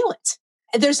can feel it.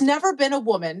 There's never been a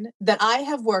woman that I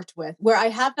have worked with where I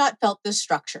have not felt this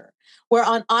structure, where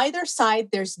on either side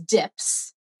there's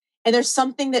dips. And there's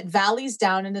something that valleys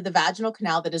down into the vaginal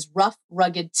canal that is rough,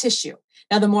 rugged tissue.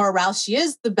 Now, the more aroused she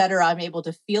is, the better I'm able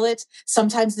to feel it.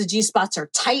 Sometimes the G-spots are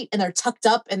tight and they're tucked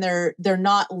up and they're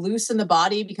not loose in the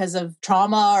body because of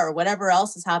trauma or whatever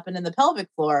else has happened in the pelvic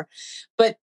floor.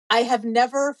 But I have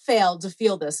never failed to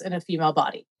feel this in a female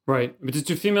body. Right. But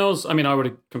do females, I mean, I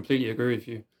would completely agree with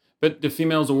you, but do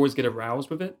females always get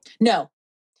aroused with it? No.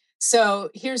 So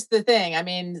here's the thing. I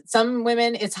mean, some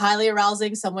women, it's highly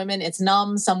arousing. Some women, it's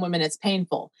numb. Some women, it's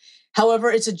painful.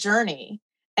 However, it's a journey.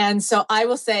 And so I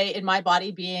will say in my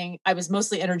body I was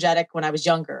mostly energetic when I was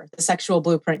younger. The sexual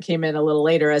blueprint came in a little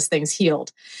later as things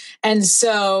healed. And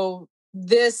so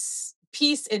this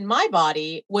piece in my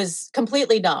body was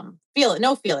completely numb.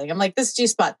 No feeling. I'm like, this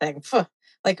G-spot thing,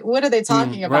 like, what are they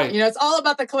talking about? Right. It's all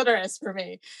about the clitoris for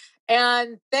me.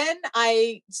 And then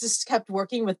I just kept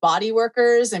working with body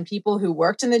workers and people who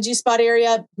worked in the G-spot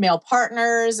area, male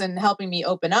partners, and helping me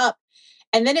open up.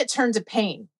 And then it turned to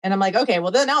pain. And I'm like, okay,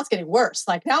 well, then now it's getting worse.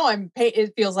 Like now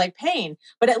it feels like pain,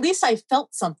 but at least I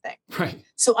felt something. Right.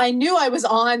 So I knew I was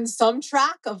on some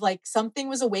track of like something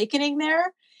was awakening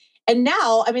there. And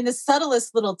now, I mean, the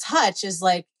subtlest little touch is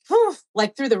like, whew,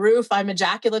 like through the roof. I'm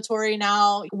ejaculatory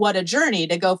now. What a journey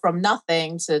to go from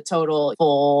nothing to total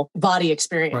full body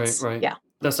experience. Right. Yeah.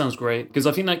 That sounds great, because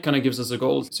I think that kind of gives us a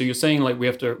goal. So you're saying like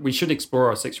we should explore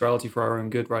our sexuality for our own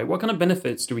good, right? What kind of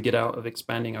benefits do we get out of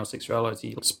expanding our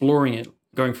sexuality, exploring it,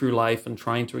 going through life and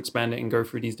trying to expand it and go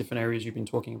through these different areas you've been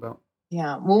talking about?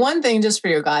 Yeah. Well, one thing just for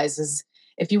you guys is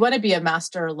if you want to be a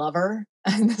master lover,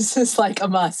 and this is like a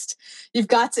must, you've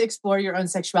got to explore your own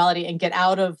sexuality and get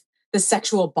out of the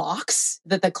sexual box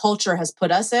that the culture has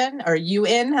put us in, or you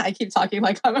in. I keep talking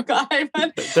like I'm a guy,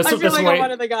 but I feel like I'm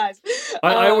one of the guys.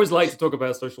 I always like to talk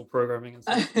about social programming and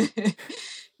stuff.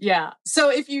 Yeah. So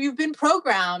if you've been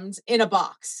programmed in a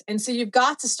box, and so you've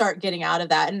got to start getting out of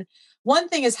that. And one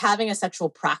thing is having a sexual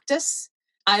practice.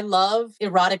 I love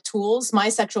erotic tools. My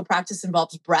sexual practice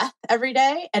involves breath every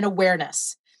day and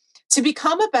awareness. To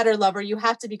become a better lover, you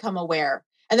have to become aware.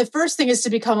 And the first thing is to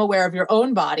become aware of your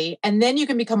own body. And then you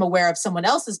can become aware of someone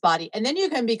else's body. And then you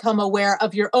can become aware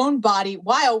of your own body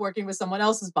while working with someone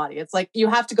else's body. It's like you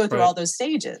have to go through all those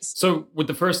stages. So would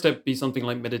the first step be something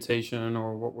like meditation,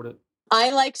 or what would it?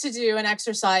 I like to do an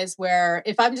exercise where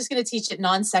if I'm just going to teach it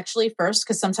non-sexually first,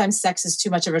 because sometimes sex is too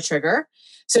much of a trigger.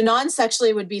 So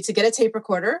non-sexually would be to get a tape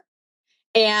recorder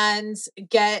and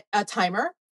get a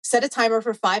timer. Set a timer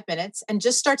for 5 minutes and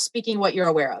just start speaking what you're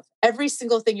aware of. Every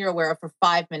single thing you're aware of for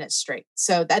 5 minutes straight.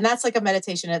 So, and that's like a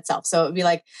meditation in itself. So it would be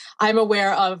like, I'm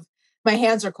aware of my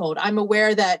hands are cold. I'm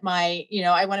aware that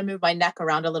I want to move my neck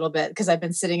around a little bit because I've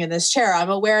been sitting in this chair.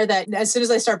 I'm aware that as soon as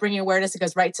I start bringing awareness, it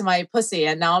goes right to my pussy.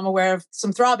 And now I'm aware of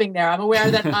some throbbing there. I'm aware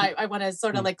that I want to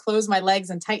sort of like close my legs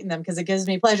and tighten them because it gives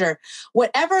me pleasure.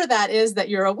 Whatever that is that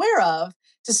you're aware of,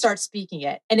 to start speaking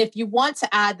it. And if you want to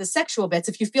add the sexual bits,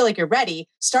 if you feel like you're ready,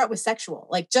 start with sexual.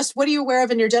 Like, just what are you aware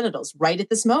of in your genitals right at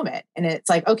this moment? And it's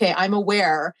like, okay, I'm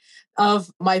aware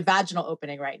of my vaginal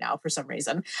opening right now for some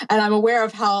reason. And I'm aware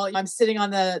of how I'm sitting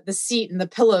on the seat and the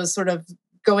pillows sort of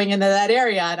going into that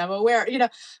area. And I'm aware,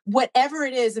 whatever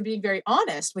it is, and being very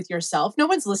honest with yourself. No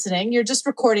one's listening. You're just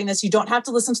recording this. You don't have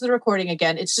to listen to the recording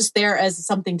again. It's just there as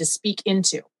something to speak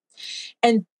into.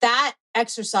 And that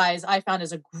exercise I found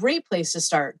is a great place to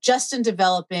start just in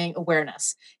developing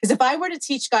awareness. Because if I were to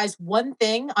teach guys one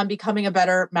thing on becoming a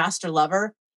better master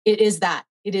lover, it is that.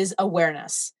 It is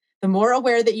awareness. The more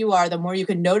aware that you are, the more you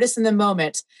can notice in the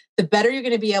moment, the better you're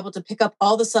going to be able to pick up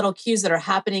all the subtle cues that are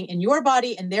happening in your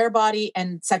body and their body.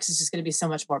 And sex is just going to be so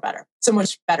much more better. So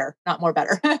much better, not more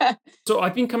better. So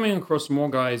I've been coming across more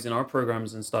guys in our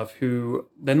programs and stuff who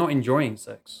they're not enjoying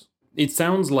sex. It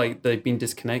sounds like they've been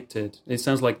disconnected. It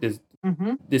sounds like this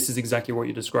is exactly what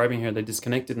you're describing here. They're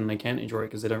disconnected and they can't enjoy it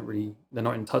because they're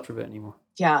not in touch with it anymore.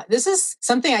 Yeah, this is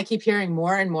something I keep hearing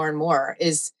more and more and more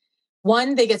is,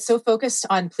 one, they get so focused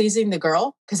on pleasing the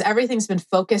girl because everything's been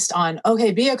focused on,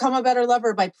 okay, become a better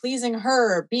lover by pleasing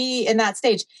her, be in that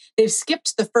stage. They've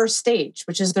skipped the first stage,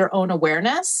 which is their own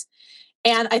awareness.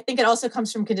 And I think it also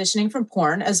comes from conditioning from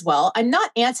porn as well. I'm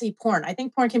not anti-porn. I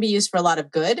think porn can be used for a lot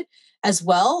of good as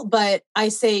well. But I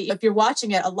say if you're watching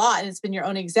it a lot and it's been your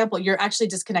own example, you're actually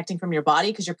disconnecting from your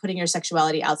body because you're putting your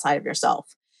sexuality outside of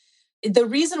yourself. The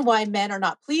reason why men are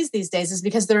not pleased these days is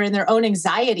because they're in their own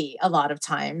anxiety a lot of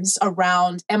times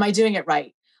around, am I doing it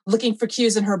right? Looking for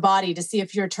cues in her body to see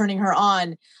if you're turning her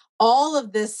on. All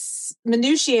of this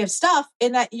minutiae of stuff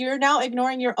in that you're now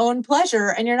ignoring your own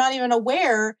pleasure and you're not even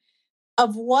aware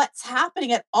of what's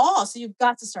happening at all. So you've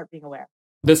got to start being aware.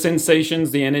 The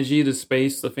sensations, the energy, the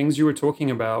space, the things you were talking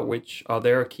about, which are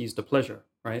their keys to pleasure,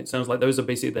 right? It sounds like those are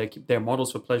basically their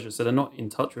models for pleasure. So they're not in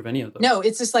touch with any of them. No,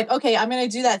 it's just like, okay, I'm going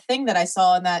to do that thing that I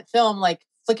saw in that film, like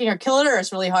flicking her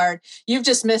clitoris really hard. You've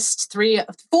just missed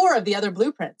 4 of the other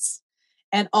blueprints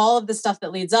and all of the stuff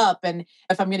that leads up. And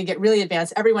if I'm going to get really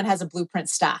advanced, everyone has a blueprint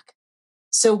stack.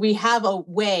 So we have a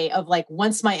way of like,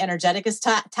 once my energetic is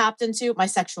tapped into, my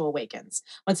sexual awakens.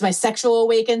 Once my sexual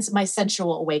awakens, my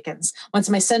sensual awakens. Once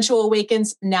my sensual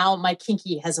awakens, now my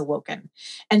kinky has awoken.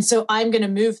 And so I'm going to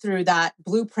move through that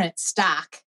blueprint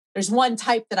stack. There's one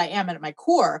type that I am at my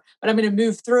core, but I'm going to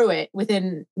move through it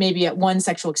within maybe one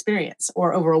sexual experience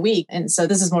or over a week. And so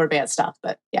this is more advanced stuff,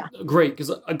 but yeah. Great.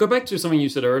 Because I go back to something you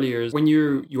said earlier, is when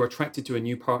you're attracted to a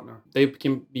new partner, they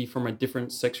can be from a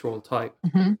different sexual type.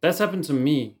 Mm-hmm. That's happened to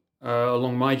me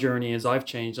along my journey as I've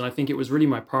changed. And I think it was really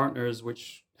my partners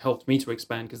which helped me to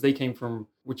expand because they came from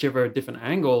whichever different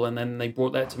angle. And then they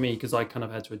brought that to me because I kind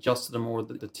of had to adjust to them, or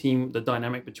the team, the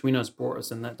dynamic between us brought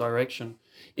us in that direction.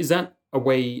 Is that a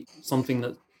way, something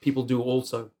that people do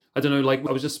also. I don't know, like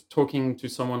I was just talking to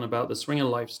someone about the swinger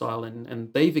lifestyle,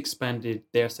 and they've expanded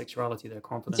their sexuality, their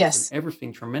confidence, Yes. and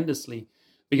everything tremendously.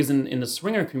 Because in the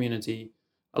swinger community,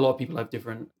 a lot of people have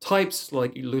different types,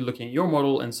 like looking at your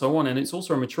model and so on. And it's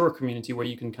also a mature community where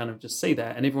you can kind of just say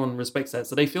that and everyone respects that.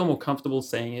 So they feel more comfortable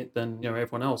saying it than,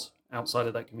 everyone else outside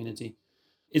of that community.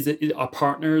 Are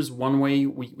partners one way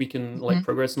we can like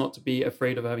progress, not to be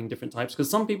afraid of having different types? Because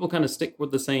some people kind of stick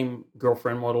with the same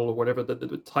girlfriend model or whatever,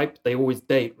 the type they always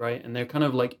date, right? And they're kind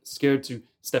of like scared to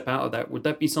step out of that. Would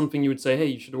that be something you would say, hey,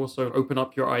 you should also open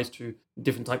up your eyes to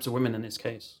different types of women in this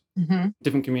case,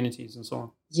 different communities and so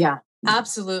on? Yeah,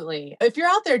 absolutely. If you're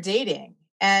out there dating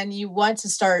and you want to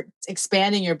start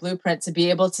expanding your blueprint to be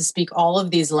able to speak all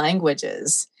of these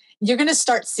languages, you're going to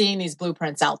start seeing these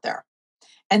blueprints out there.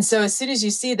 And so as soon as you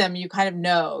see them, you kind of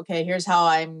know, okay, here's how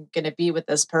I'm going to be with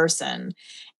this person.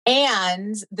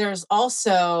 And there's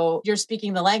also, you're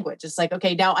speaking the language. It's like,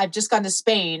 okay, now I've just gone to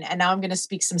Spain and now I'm going to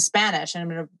speak some Spanish and I'm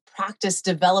going to practice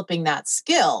developing that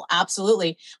skill.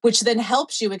 Absolutely. Which then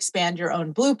helps you expand your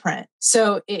own blueprint.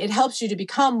 So it helps you to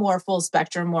become more full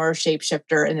spectrum, more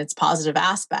shapeshifter in its positive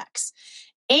aspects.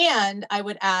 And I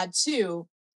would add too,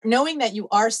 knowing that you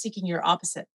are seeking your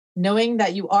opposite, knowing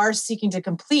that you are seeking to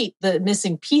complete the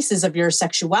missing pieces of your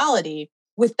sexuality.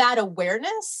 With that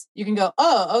awareness, you can go,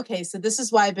 oh, okay, so this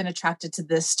is why I've been attracted to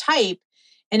this type.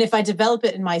 And if I develop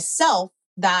it in myself,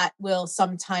 that will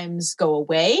sometimes go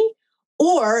away.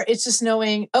 Or it's just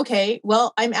knowing, okay,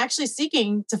 well, I'm actually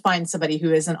seeking to find somebody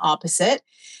who is an opposite.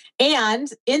 And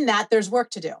in that, there's work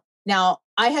to do. Now,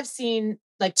 I have seen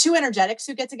like two energetics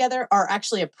who get together are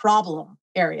actually a problem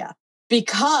area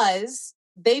because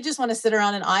they just want to sit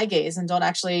around and eye gaze and don't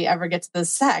actually ever get to the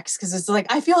sex because it's like,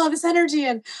 I feel all this energy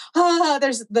and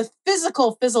there's the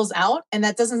physical fizzles out and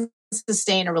that doesn't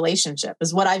sustain a relationship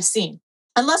is what I've seen.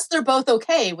 Unless they're both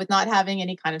okay with not having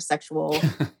any kind of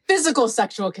physical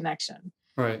sexual connection.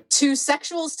 Right. Two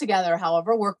sexuals together,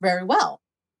 however, work very well.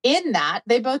 In that,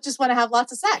 they both just want to have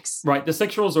lots of sex. Right. The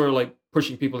sexuals are like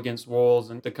pushing people against walls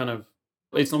and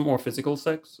it's not more physical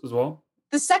sex as well.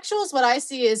 The sexuals, what I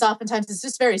see is oftentimes it's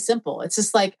just very simple. It's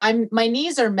just like my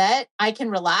needs are met. I can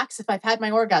relax if I've had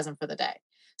my orgasm for the day.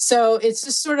 So it's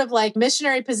just sort of like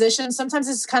missionary position. Sometimes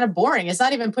it's kind of boring. It's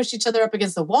not even push each other up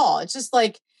against the wall. It's just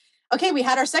like, okay, we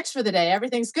had our sex for the day.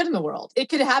 Everything's good in the world. It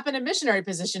could happen in missionary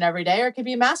position every day, or it could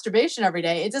be masturbation every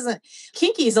day. It doesn't,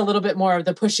 kinky is a little bit more of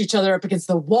the push each other up against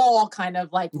the wall kind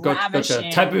of like ravishing.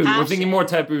 Gotcha. Taboo. Passion. We're thinking more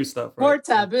taboo stuff. Right? More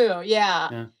taboo.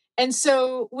 Yeah. And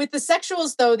so with the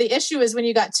sexuals, though, the issue is when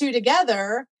you got two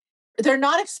together, they're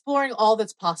not exploring all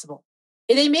that's possible.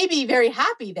 They may be very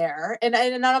happy there. And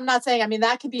I'm not saying,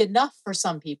 that could be enough for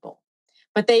some people,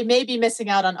 but they may be missing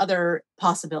out on other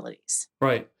possibilities.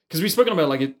 Right. Because we've spoken about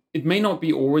like it may not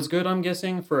be always good, I'm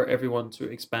guessing, for everyone to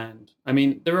expand.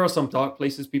 There are some dark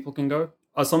places people can go.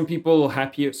 Are some people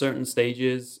happy at certain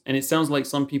stages? And it sounds like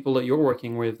some people that you're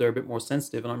working with, they're a bit more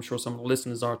sensitive. And I'm sure some of the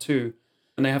listeners are too.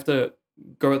 And they have to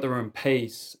go at their own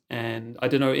pace. And I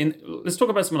don't know, let's talk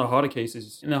about some of the harder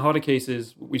cases. In the harder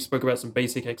cases, we spoke about some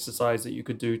basic exercise that you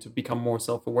could do to become more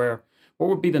self-aware. What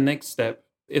would be the next step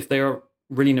if they are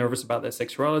really nervous about their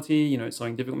sexuality, it's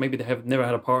something difficult. Maybe they have never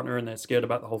had a partner and they're scared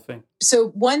about the whole thing. So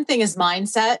one thing is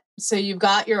mindset. So you've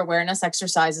got your awareness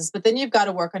exercises, but then you've got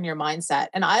to work on your mindset.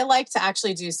 And I like to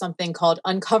actually do something called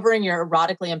uncovering your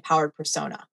erotically empowered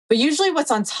persona. But usually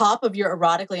what's on top of your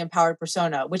erotically empowered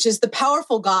persona, which is the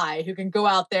powerful guy who can go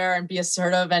out there and be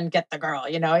assertive and get the girl,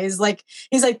 he's like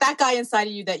that guy inside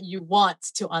of you that you want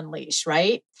to unleash,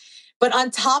 right? But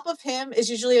on top of him is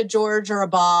usually a George or a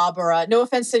Bob or no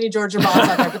offense to any George or Bobs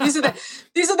out there, but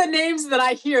these are the names that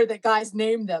I hear that guys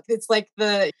name them. It's like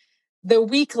the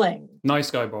weakling.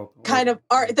 Nice guy Bob. Kind of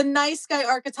the nice guy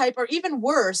archetype, or even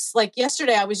worse. Like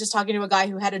yesterday, I was just talking to a guy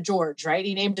who had a George, right?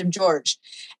 He named him George.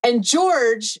 And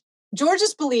George's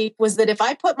belief was that if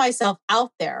I put myself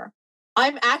out there,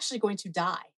 I'm actually going to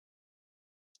die.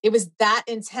 It was that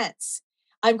intense.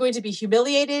 I'm going to be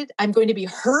humiliated. I'm going to be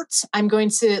hurt. I'm going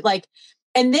to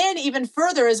and then even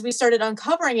further, as we started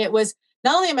uncovering it, was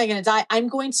not only am I going to die, I'm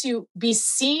going to be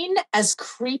seen as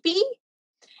creepy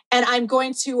and I'm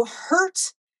going to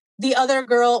hurt the other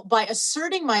girl by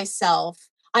asserting myself.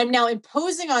 I'm now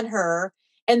imposing on her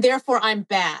and therefore I'm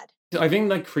bad. I think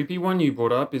that creepy one you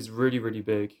brought up is really, really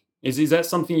big. Is that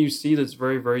something you see that's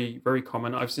very, very, very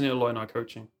common? I've seen it a lot in our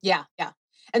coaching. Yeah.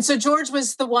 And so George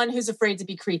was the one who's afraid to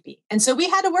be creepy. And so we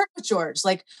had to work with George.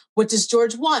 Like, what does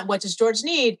George want? What does George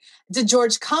need? Did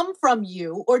George come from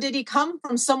you or did he come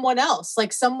from someone else?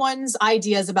 Like someone's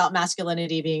ideas about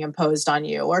masculinity being imposed on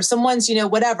you or someone's,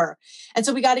 whatever. And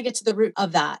so we got to get to the root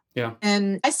of that. Yeah.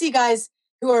 And I see guys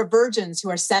who are virgins, who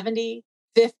are 70,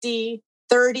 50,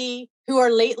 30, who are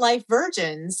late life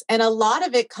virgins. And a lot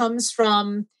of it comes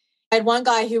from, I had one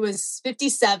guy who was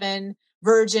 57,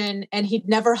 virgin, and he'd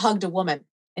never hugged a woman.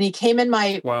 And he came in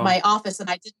my office and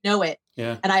I didn't know it.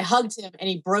 Yeah. And I hugged him and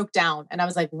he broke down. And I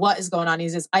was like, what is going on? He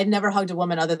says, I'd never hugged a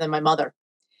woman other than my mother.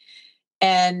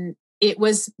 And it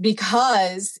was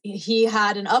because he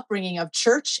had an upbringing of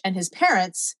church and his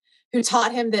parents who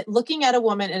taught him that looking at a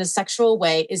woman in a sexual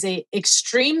way is an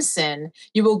extreme sin.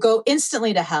 You will go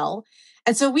instantly to hell.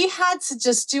 And so we had to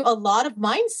just do a lot of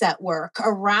mindset work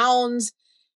around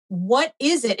what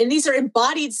is it? And these are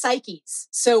embodied psyches.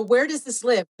 So where does this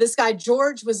live? This guy,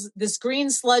 George, was this green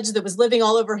sludge that was living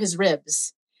all over his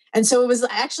ribs. And so it was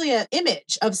actually an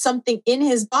image of something in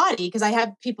his body, because I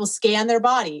have people scan their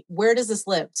body. Where does this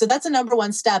live? So that's a number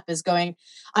one step, is going,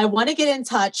 I want to get in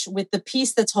touch with the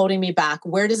piece that's holding me back.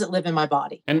 Where does it live in my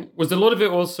body? And was a lot of it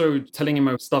also telling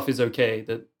him stuff is okay,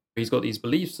 that he's got these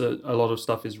beliefs that a lot of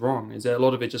stuff is wrong? Is there a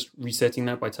lot of it just resetting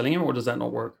that by telling him, or does that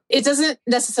not work? It doesn't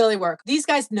necessarily work. These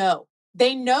guys know.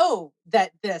 They know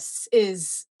that this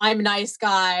is, I'm a nice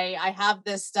guy. I have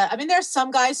this. I mean, there's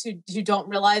some guys who don't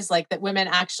realize like that women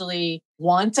actually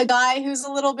want a guy who's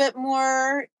a little bit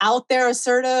more out there,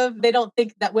 assertive. They don't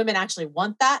think that women actually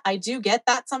want that. I do get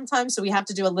that sometimes. So we have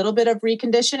to do a little bit of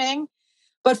reconditioning.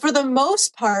 But for the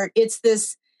most part, it's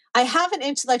this, I have an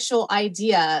intellectual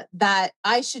idea that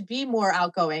I should be more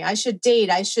outgoing. I should date.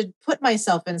 I should put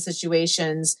myself in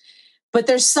situations. But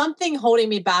there's something holding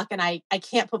me back and I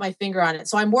can't put my finger on it.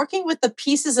 So I'm working with the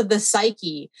pieces of the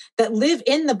psyche that live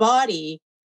in the body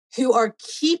who are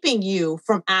keeping you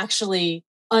from actually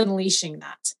unleashing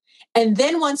that. And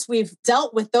then once we've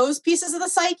dealt with those pieces of the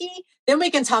psyche, then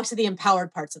we can talk to the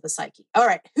empowered parts of the psyche. All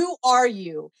right, who are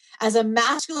you as a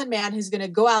masculine man who's going to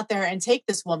go out there and take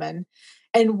this woman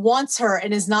and wants her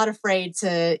and is not afraid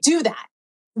to do that?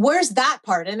 Where's that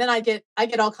part? And then I get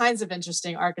all kinds of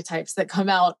interesting archetypes that come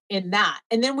out in that.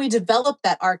 And then we develop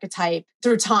that archetype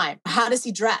through time. How does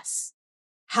he dress?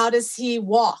 How does he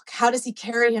walk? How does he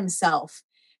carry himself?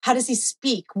 How does he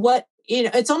speak?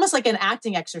 It's almost like an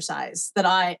acting exercise that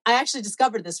I actually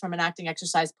discovered this from an acting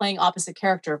exercise, playing opposite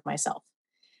character of myself.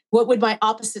 What would my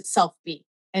opposite self be?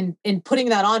 And putting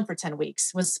that on for 10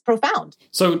 weeks was profound.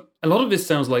 So a lot of this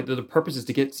sounds like the purpose is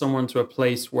to get someone to a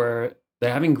place where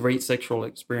they're having great sexual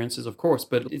experiences, of course,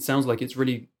 but it sounds like it's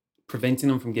really preventing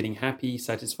them from getting happy,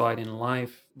 satisfied in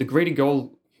life. The greater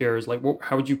goal here is like,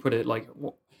 how would you put it? Like,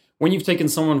 when you've taken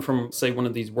someone from, say, one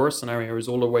of these worst scenarios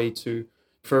all the way to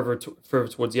further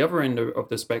towards the other end of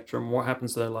the spectrum, what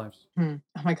happens to their lives? Oh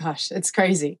my gosh, it's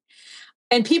crazy.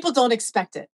 And people don't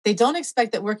expect it. They don't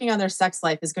expect that working on their sex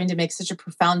life is going to make such a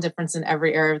profound difference in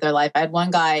every area of their life. I had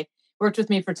one guy worked with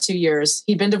me for 2 years.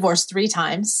 He'd been divorced 3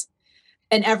 times.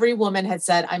 And every woman had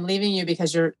said, I'm leaving you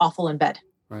because you're awful in bed.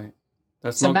 Right.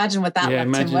 Imagine what that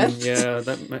left him with. Yeah,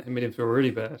 that made him feel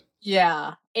really bad.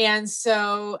 Yeah. And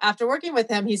so after working with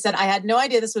him, he said, I had no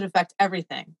idea this would affect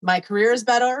everything. My career is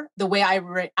better. The way I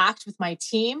react with my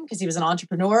team, because he was an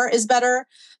entrepreneur, is better.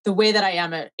 The way that I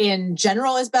am in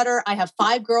general is better. I have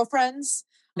 5 girlfriends.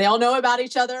 They all know about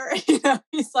each other.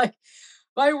 He's like,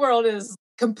 my world is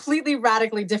completely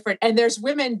radically different. And there's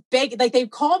women beg, like they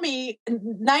call me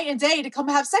night and day to come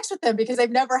have sex with them because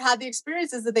they've never had the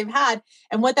experiences that they've had.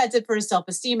 And what that did for his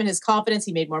self-esteem and his confidence,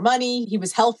 he made more money. He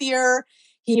was healthier.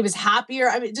 He was happier.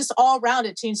 I mean, just all around,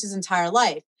 it changed his entire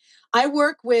life. I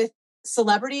work with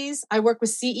celebrities. I work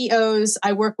with CEOs.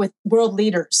 I work with world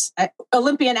leaders,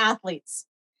 Olympian athletes.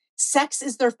 Sex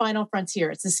is their final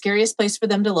frontier. It's the scariest place for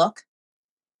them to look.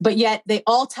 But yet they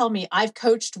all tell me, I've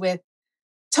coached with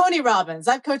Tony Robbins.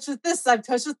 I've coached with this. I've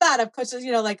coached with that. I've coached with,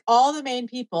 like all the main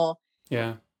people.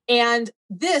 Yeah. And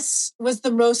this was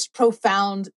the most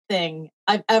profound thing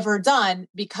I've ever done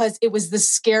because it was the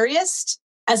scariest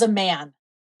as a man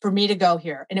for me to go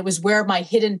here. And it was where my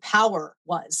hidden power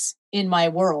was in my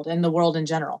world, in the world in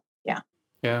general. Yeah.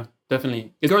 Yeah,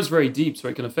 definitely. It goes very deep, so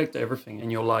it can affect everything in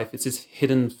your life. It's this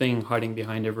hidden thing hiding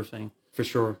behind everything, for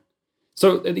sure.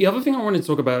 So the other thing I wanted to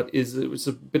talk about is it's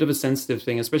a bit of a sensitive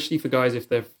thing, especially for guys if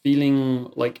they're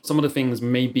feeling like some of the things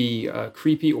may be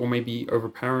creepy or maybe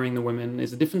overpowering the women.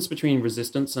 There's a difference between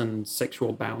resistance and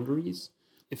sexual boundaries.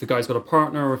 If a guy's got a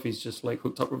partner or if he's just like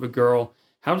hooked up with a girl,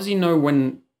 how does he know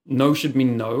when no should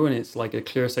mean no and it's like a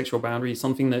clear sexual boundary,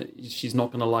 something that she's not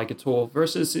going to like at all,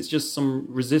 versus it's just some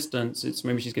resistance. It's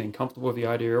maybe she's getting comfortable with the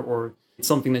idea, or it's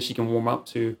something that she can warm up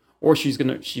to. Or she kind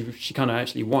of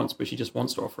actually wants, but she just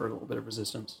wants to offer a little bit of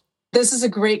resistance. This is a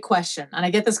great question. And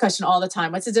I get this question all the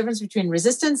time. What's the difference between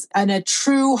resistance and a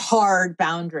true hard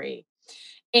boundary?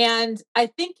 And I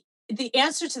think the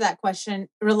answer to that question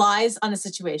relies on a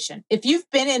situation. If you've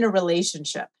been in a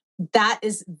relationship, that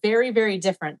is very, very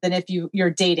different than if you're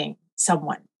dating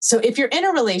someone. So if you're in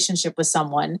a relationship with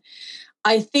someone,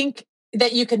 I think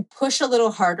that you can push a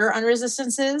little harder on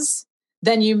resistances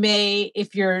than you may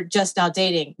if you're just now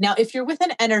dating. Now, if you're with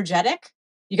an energetic,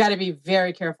 you got to be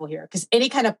very careful here because any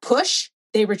kind of push,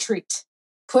 they retreat.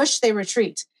 Push, they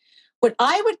retreat. What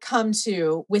I would come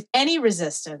to with any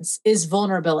resistance is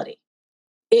vulnerability,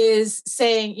 is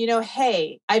saying,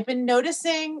 hey, I've been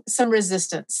noticing some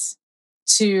resistance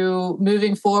to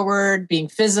moving forward, being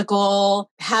physical,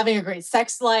 having a great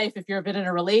sex life. If you've been in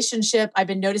a relationship, I've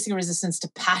been noticing a resistance to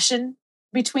passion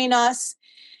between us.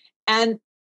 And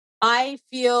I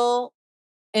feel,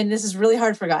 and this is really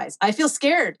hard for guys, I feel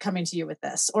scared coming to you with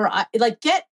this, or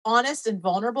get honest and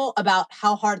vulnerable about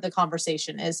how hard the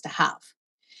conversation is to have.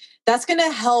 That's going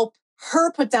to help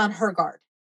her put down her guard,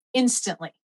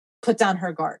 instantly put down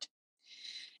her guard.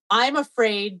 I'm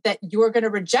afraid that you're going to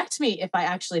reject me if I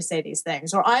actually say these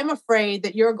things, or I'm afraid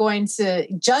that you're going to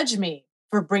judge me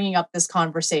for bringing up this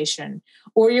conversation,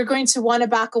 or you're going to want to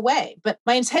back away. But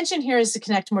my intention here is to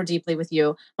connect more deeply with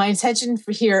you. My intention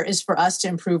here is for us to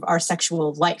improve our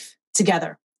sexual life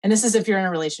together. And this is if you're in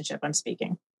a relationship, I'm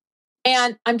speaking.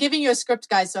 And I'm giving you a script,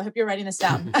 guys, so I hope you're writing this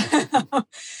down.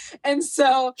 And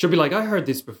so... She'll be like, I heard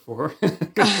this before.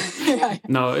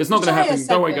 No, it's not going to happen.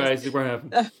 Don't worry, guys. It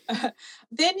won't happen.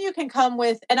 Then you can come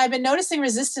with, and I've been noticing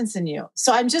resistance in you.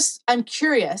 So I'm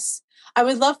curious. I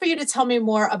would love for you to tell me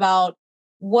more about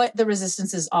what the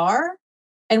resistances are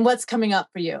and what's coming up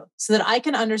for you so that I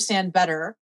can understand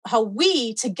better how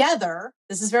we together,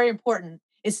 this is very important,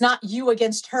 it's not you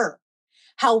against her,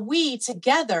 how we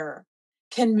together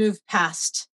can move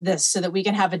past this so that we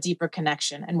can have a deeper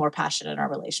connection and more passion in our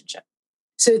relationship.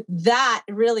 So that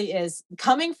really is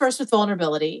coming first with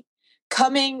vulnerability,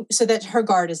 coming so that her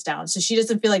guard is down. So she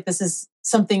doesn't feel like this is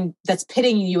something that's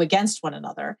pitting you against one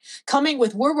another. Coming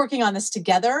with, we're working on this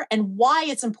together and why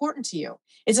it's important to you.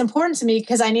 It's important to me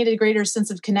because I need a greater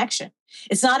sense of connection.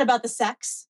 It's not about the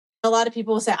sex. A lot of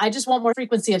people will say, I just want more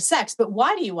frequency of sex. But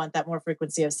why do you want that more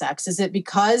frequency of sex? Is it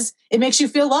because it makes you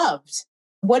feel loved?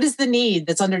 What is the need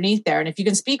that's underneath there? And if you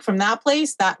can speak from that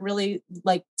place, that really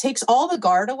takes all the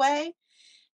guard away.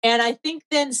 And I think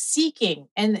then seeking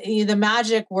and the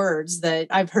magic words that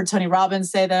I've heard Tony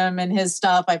Robbins say them in his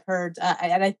stuff. I've heard,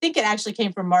 and I think it actually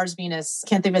came from Mars Venus.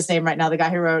 Can't think of his name right now. The guy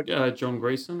who wrote John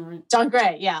Grayson, right? John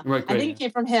Gray. Yeah. Right, I think it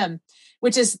came from him,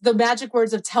 which is the magic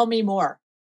words of tell me more.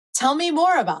 Tell me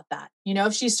more about that.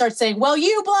 If she starts saying, well,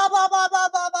 you blah, blah, blah, blah,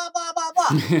 blah, blah, blah, blah,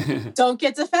 blah, don't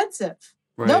get defensive.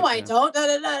 Right, no, I don't. Da,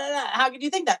 da, da, da, da. How could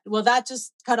you think that? Well, that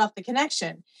just cut off the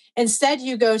connection. Instead,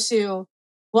 you go to,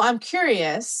 well, I'm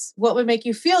curious, what would make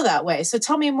you feel that way? So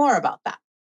tell me more about that.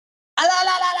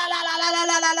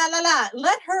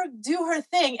 Let her do her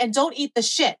thing and don't eat the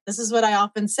shit. This is what I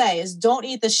often say is don't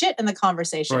eat the shit in the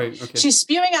conversation. Right, okay. She's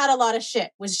spewing out a lot of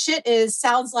shit. What shit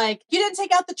sounds like, you didn't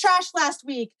take out the trash last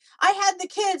week. I had the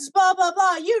kids, blah, blah,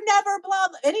 blah. You never, blah,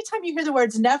 blah. Anytime you hear the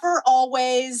words never,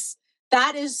 always,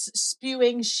 that is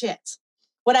spewing shit.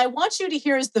 What I want you to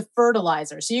hear is the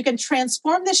fertilizer. So you can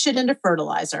transform the shit into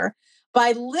fertilizer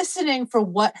by listening for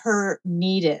what her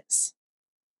need is.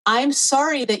 I'm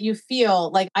sorry that you feel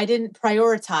like I didn't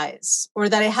prioritize or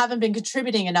that I haven't been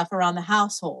contributing enough around the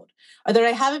household or that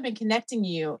I haven't been connecting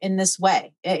you in this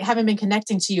way. I haven't been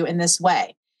connecting to you in this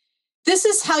way. This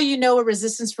is how you know a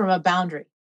resistance from a boundary.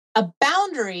 A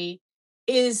boundary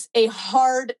is a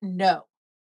hard no.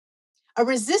 A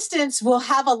resistance will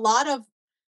have a lot of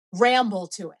ramble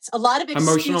to it, a lot of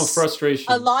emotional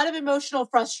frustration, a lot of emotional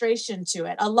frustration to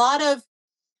it, a lot of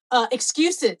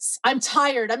excuses. I'm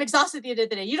tired. I'm exhausted at the end of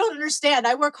the day. You don't understand.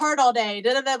 I work hard all day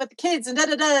with the kids and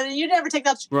you never take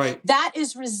that. Right. That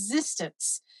is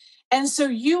resistance. And so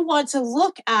you want to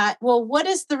look at, well, what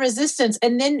is the resistance?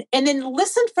 And then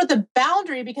listen for the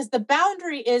boundary, because the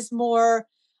boundary is more,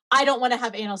 I don't want to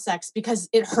have anal sex because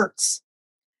it hurts.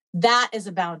 That is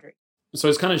a boundary. So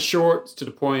it's kind of short, to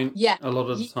the point. Yeah. A lot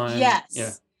of the time. Yes.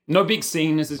 Yeah. No big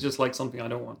scene. This is just like something I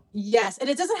don't want. Yes. And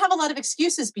it doesn't have a lot of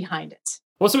excuses behind it.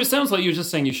 Well, so it sounds like you're just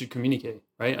saying you should communicate,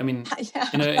 right? I mean, yeah.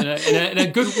 in a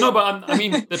good, no, but I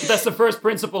mean, that's the first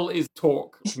principle is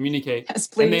talk, communicate. Yes,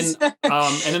 please.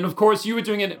 And then of course you were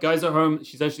doing it, guys at home,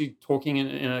 she's actually talking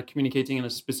communicating in a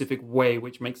specific way,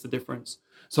 which makes the difference.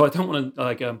 So I don't want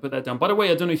to put that down. By the way,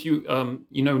 I don't know if you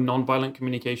nonviolent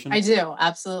communication. I do.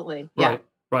 Absolutely. Yeah.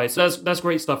 Right. So that's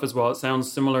great stuff as well. It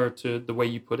sounds similar to the way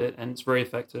you put it and it's very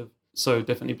effective. So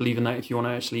definitely believe in that if you want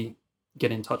to actually get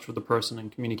in touch with the person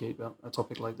and communicate about a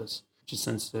topic like this. which is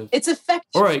sensitive. It's effective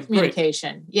All right,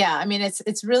 communication. Great. Yeah. I mean,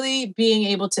 it's really being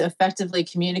able to effectively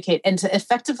communicate and to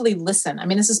effectively listen. I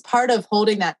mean, this is part of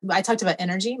holding that. I talked about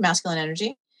energy, masculine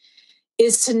energy,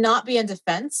 is to not be in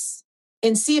defense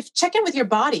and check in with your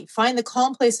body, find the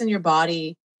calm place in your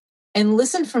body and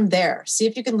listen from there. See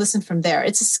if you can listen from there.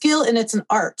 It's a skill and it's an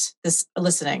art, this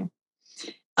listening.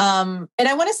 And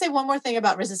I want to say one more thing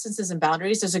about resistances and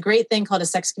boundaries. There's a great thing called a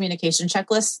sex communication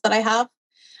checklist that I have.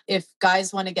 If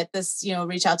guys want to get this,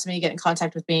 reach out to me, get in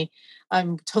contact with me.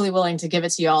 I'm totally willing to give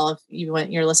it to you all if you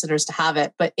want your listeners to have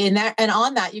it. But in that and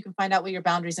on that, you can find out what your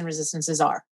boundaries and resistances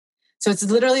are. So it's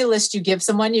literally a list you give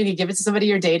someone. You can give it to somebody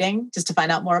you're dating just to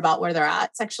find out more about where they're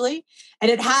at sexually. And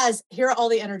it has, here are all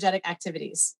the energetic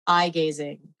activities: eye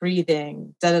gazing,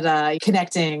 breathing,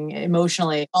 connecting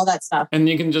emotionally, all that stuff. And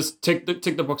you can just tick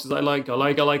the boxes. I like,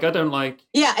 I don't like.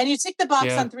 Yeah. And you tick the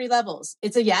box on 3 levels.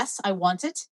 It's a yes, I want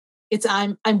it. It's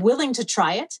I'm willing to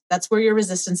try it. That's where your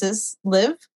resistances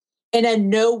live. And a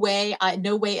no way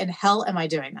in hell am I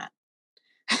doing that.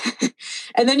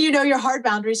 And then your hard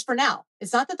boundaries for now.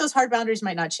 It's not that those hard boundaries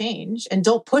might not change, and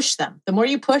don't push them. The more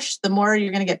you push, the more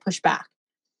you're going to get pushed back.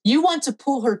 You want to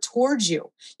pull her towards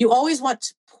you. You always want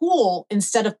to pull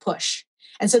instead of push.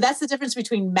 And so that's the difference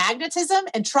between magnetism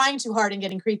and trying too hard and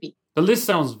getting creepy. The list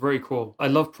sounds very cool. I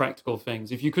love practical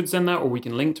things. If you could send that, or we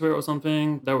can link to it or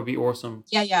something, that would be awesome.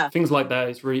 Yeah. Things like that.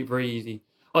 It's really very easy.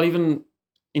 I'll even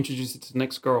introduce it to the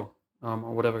next girl or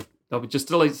whatever. That'll be just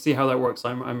to see how that works.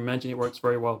 I'm imagining it works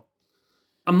very well.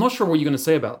 I'm not sure what you're going to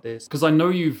say about this, because I know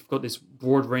you've got this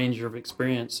broad range of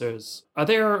experiences. Are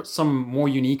there some more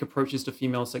unique approaches to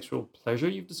female sexual pleasure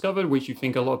you've discovered, which you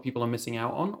think a lot of people are missing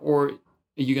out on? Or are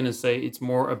you going to say it's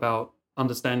more about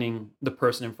understanding the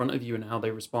person in front of you and how they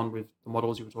respond with the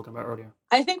models you were talking about earlier?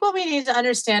 I think what we need to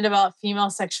understand about female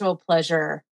sexual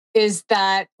pleasure is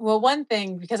that, well, one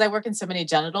thing, because I work in so many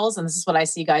genitals, and this is what I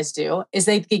see guys do, is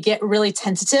they get really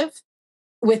tentative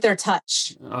with their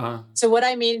touch. So what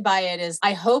I mean by it is,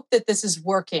 I hope that this is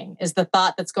working, is the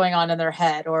thought that's going on in their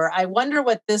head, or I wonder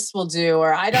what this will do,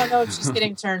 or I don't know if she's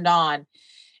getting turned on.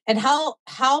 And how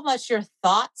much your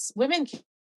thoughts, women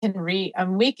can read,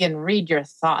 we can read your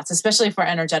thoughts, especially if we're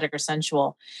energetic or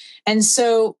sensual. And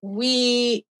so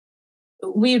we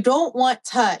don't want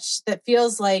touch that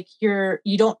feels like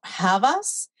you don't have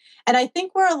us. And I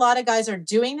think where a lot of guys are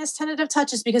doing this tentative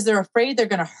touch is because they're afraid they're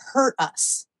going to hurt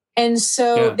us. And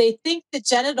so they think that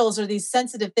genitals are these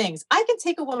sensitive things. I can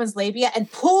take a woman's labia and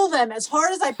pull them as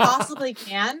hard as I possibly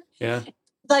can,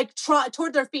 like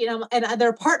toward their feet. And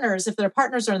their partners, if their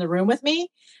partners are in the room with me,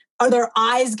 or their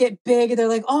eyes get big and they're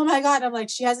like, oh my God. I'm like,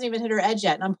 she hasn't even hit her edge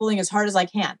yet. And I'm pulling as hard as I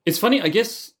can. It's funny, I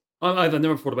guess, I've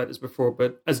never thought about this before,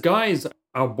 but as guys,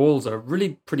 our balls are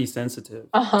really pretty sensitive.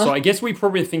 So I guess we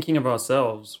probably are thinking of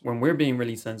ourselves when we're being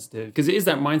really sensitive, because it is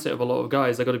that mindset of a lot of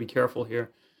guys. I got to be careful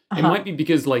here. It might be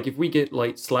because, like, if we get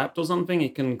slapped or something,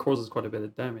 it can cause us quite a bit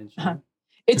of damage.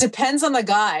 It depends on the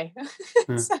guy.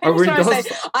 So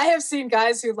I have seen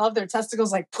guys who love their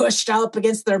testicles pushed up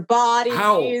against their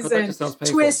bodies and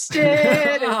twisted.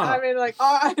 And, I mean,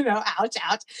 I know, ouch.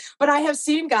 But I have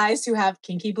seen guys who have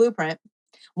kinky blueprint,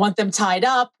 want them tied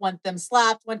up, want them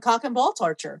slapped, want cock and ball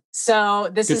torture. So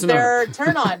this is their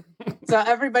turn on. So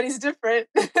everybody's different.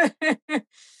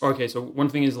 Okay, so one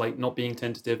thing is not being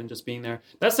tentative and just being there.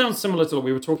 That sounds similar to what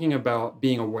we were talking about,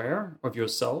 being aware of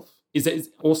yourself. Is it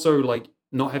also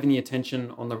not having the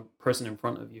attention on the person in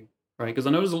front of you, right? Because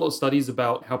I know there's a lot of studies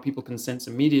about how people can sense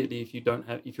immediately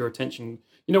if your attention,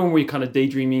 when we're kind of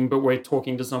daydreaming, but we're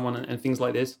talking to someone and things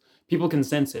like this, people can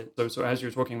sense it. So as you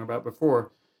were talking about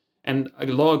before, and a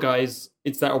lot of guys,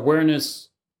 it's that awareness,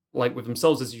 with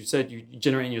themselves, as you said, you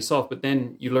generate in yourself, but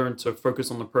then you learn to focus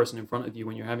on the person in front of you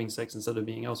when you're having sex instead of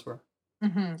being elsewhere.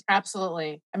 Mm-hmm.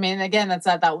 Absolutely. I mean, again, that's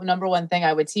that number one thing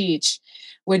I would teach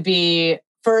would be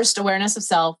first awareness of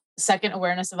self, second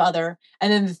awareness of other,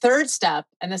 and then the third step,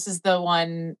 and this is the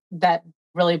one that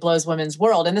really blows women's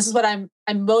world, and this is what I'm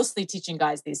mostly teaching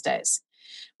guys these days,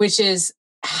 which is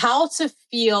how to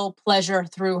feel pleasure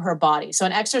through her body. So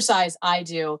an exercise I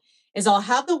do is I'll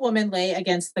have the woman lay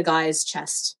against the guy's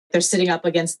chest. They're sitting up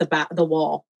against the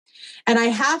wall. And I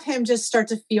have him just start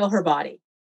to feel her body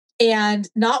and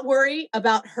not worry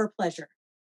about her pleasure.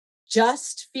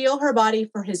 Just feel her body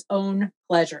for his own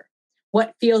pleasure.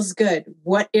 What feels good?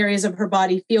 What areas of her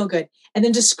body feel good? And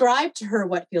then describe to her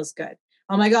what feels good.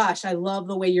 Oh my gosh, I love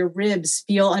the way your ribs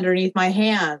feel underneath my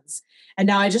hands. And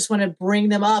now I just want to bring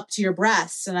them up to your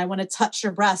breasts, and I want to touch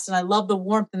your breasts. And I love the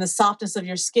warmth and the softness of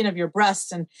your skin of your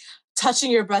breasts, and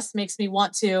touching your breasts makes me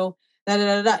want to,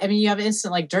 I mean, you have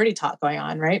instant dirty talk going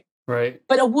on, right? Right.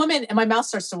 But a woman, and my mouth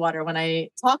starts to water when I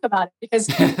talk about it, because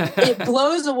it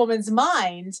blows a woman's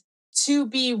mind to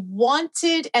be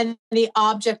wanted and the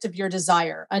object of your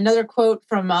desire. Another quote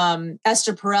from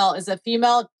Esther Perel is that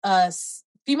female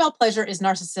pleasure is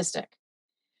narcissistic.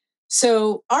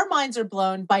 So our minds are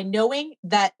blown by knowing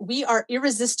that we are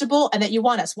irresistible and that you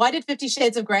want us. Why did 50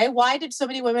 Shades of Grey? Why did so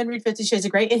many women read 50 Shades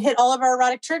of Grey? It hit all of our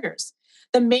erotic triggers.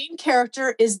 The main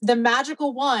character is the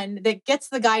magical one that gets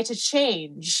the guy to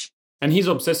change. And he's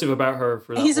obsessive about her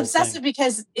for that. He's obsessive thing.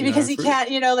 because he can't,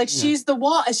 like she's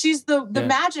the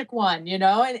magic one,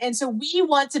 and so we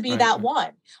want to be that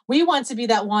one. We want to be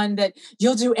that one that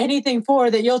you'll do anything for,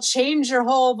 that you'll change your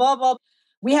whole blah, blah.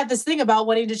 We have this thing about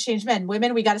wanting to change men.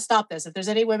 Women, we got to stop this. If there's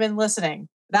any women listening,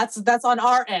 that's on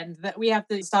our end, that we have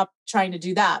to stop trying to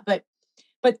do that. But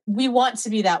we want to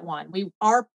be that one.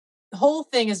 Our whole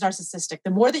thing is narcissistic.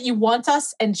 The more that you want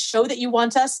us and show that you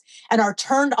want us and are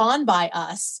turned on by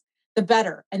us, the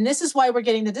better. And this is why we're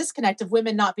getting the disconnect of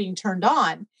women not being turned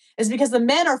on, is because the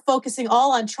men are focusing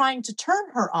all on trying to turn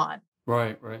her on.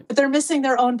 Right. But they're missing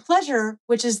their own pleasure,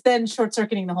 which is then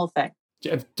short-circuiting the whole thing.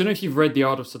 I don't know if you've read The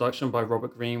Art of Seduction by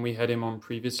Robert Greene. We had him on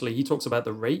previously. He talks about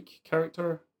the rake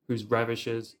character who's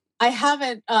ravishes. I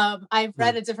haven't. I've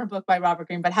read a different book by Robert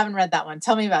Greene, but haven't read that one.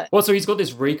 Tell me about it. Well, so he's got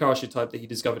this rake archetype that he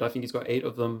discovered. I think he's got 8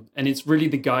 of them. And it's really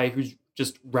the guy who's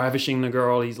just ravishing the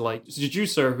girl. He's like a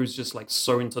seducer who's just like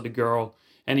so into the girl.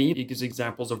 And he gives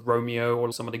examples of Romeo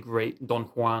or some of the great Don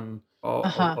Juan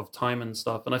of time and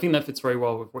stuff. And I think that fits very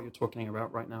well with what you're talking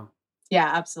about right now. Yeah,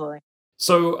 absolutely.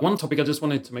 So one topic I just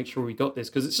wanted to make sure we got this,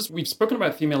 because it's just, we've spoken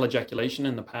about female ejaculation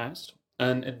in the past,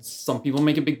 and some people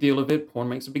make a big deal of it. Porn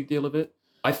makes a big deal of it.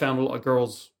 I found a lot of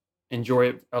girls enjoy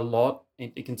it a lot.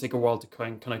 It can take a while to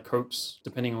kind of coax,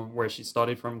 depending on where she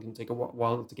started from. It can take a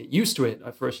while to get used to it.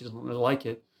 At first, she doesn't really like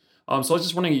it. So I was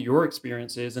just wondering your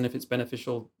experiences and if it's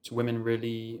beneficial to women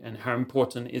really, and how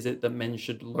important is it that men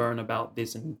should learn about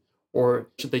this, or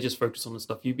should they just focus on the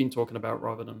stuff you've been talking about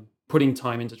rather than putting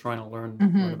time into trying to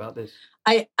learn about this?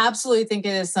 I absolutely think it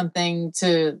is something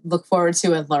to look forward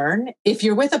to and learn. If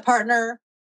you're with a partner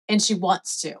and she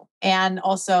wants to, and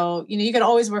also, you can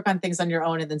always work on things on your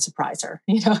own and then surprise her.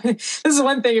 This is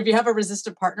one thing. If you have a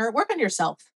resistant partner, work on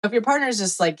yourself. If your partner is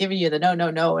just like giving you the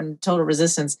no, and total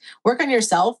resistance, work on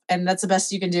yourself. And that's the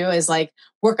best you can do, is like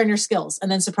work on your skills and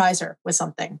then surprise her with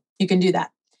something. You can do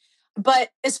that. But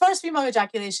as far as female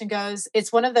ejaculation goes,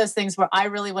 it's one of those things where I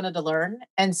really wanted to learn.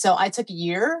 And so I took a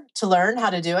year to learn how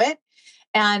to do it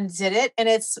and did it. And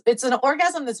it's an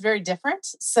orgasm that's very different.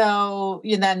 So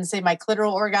you then say my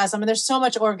clitoral orgasm, and there's so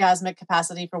much orgasmic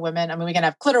capacity for women. I mean, we can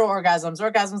have clitoral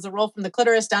orgasms that roll from the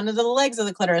clitoris down into the legs of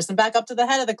the clitoris and back up to the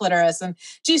head of the clitoris, and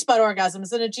G-spot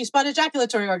orgasms and a G-spot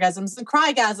ejaculatory orgasms and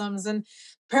crygasms and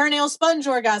perineal sponge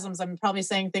orgasms. I'm probably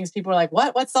saying things people are like,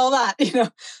 what's all that?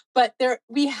 But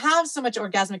we have so much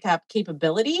orgasmic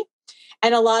capability.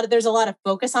 And there's a lot of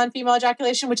focus on female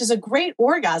ejaculation, which is a great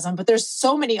orgasm, but there's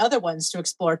so many other ones to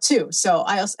explore too. So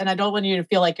I don't want you to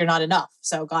feel like you're not enough.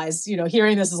 So guys,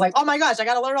 hearing this is like, oh my gosh, I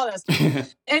got to learn all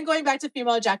this. And going back to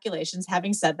female ejaculations,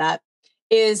 having said that,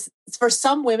 is for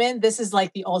some women, this is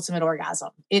like the ultimate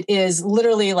orgasm. It is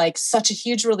literally like such a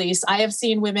huge release. I have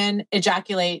seen women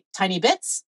ejaculate tiny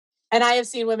bits, and I have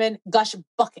seen women gush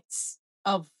buckets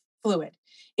of fluid.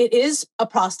 It is a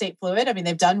prostate fluid. I mean,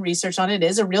 they've done research on it. It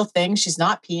is a real thing. She's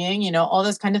not peeing, all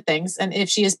those kind of things. And if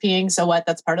she is peeing, so what?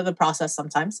 That's part of the process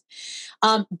sometimes.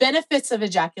 Benefits of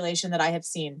ejaculation that I have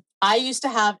seen. I used to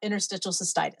have interstitial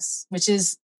cystitis, which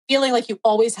is feeling like you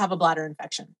always have a bladder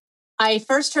infection. I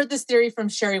first heard this theory from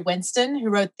Sherry Winston, who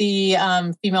wrote the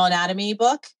Female Anatomy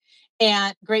book,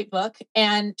 and great book.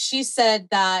 And she said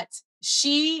that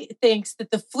she thinks that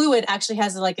the fluid actually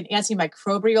has like an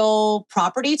antimicrobial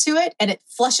property to it, and it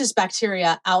flushes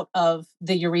bacteria out of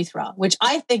the urethra, which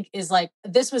I think is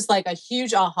this was like a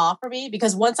huge aha for me,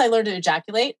 because once I learned to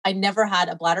ejaculate, I never had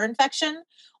a bladder infection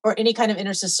or any kind of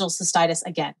interstitial cystitis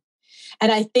again.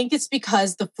 And I think it's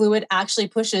because the fluid actually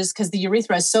pushes, because the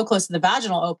urethra is so close to the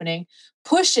vaginal opening,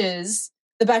 pushes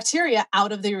the bacteria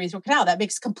out of the urethral canal. That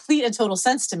makes complete and total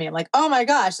sense to me. I'm like, oh my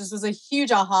gosh, this was a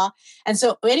huge aha. And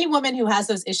so any woman who has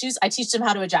those issues, I teach them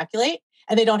how to ejaculate,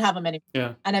 and they don't have them anymore.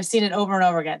 Yeah. And I've seen it over and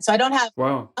over again. So I don't have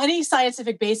any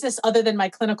scientific basis other than my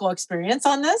clinical experience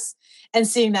on this and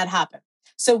seeing that happen.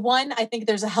 So one, I think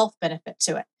there's a health benefit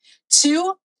to it.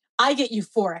 Two, I get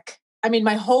euphoric. I mean,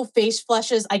 my whole face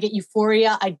flushes. I get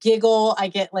euphoria. I giggle. I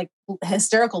get like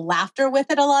hysterical laughter with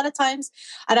it a lot of times.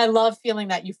 And I love feeling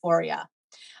that euphoria.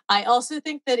 I also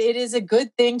think that it is a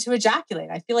good thing to ejaculate.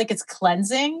 I feel like it's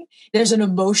cleansing. There's an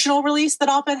emotional release that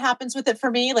often happens with it for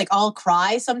me. Like I'll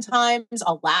cry sometimes.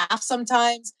 I'll laugh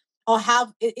sometimes. I'll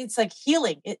have, it's like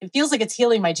healing. It feels like it's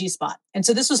healing my G spot. And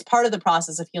so this was part of the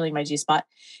process of healing my G spot.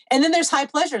 And then there's high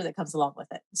pleasure that comes along with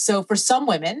it. So for some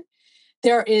women,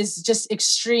 there is just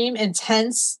extreme,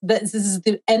 intense, this is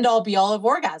the end all be all of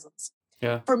orgasms.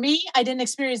 Yeah. For me, I didn't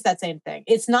experience that same thing.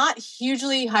 It's not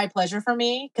hugely high pleasure for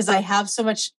me because I have so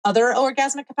much other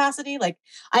orgasmic capacity. Like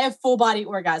I have full body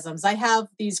orgasms. I have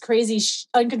these crazy,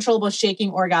 uncontrollable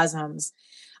shaking orgasms.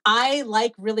 I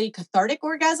like really cathartic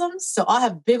orgasms. So I'll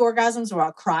have big orgasms where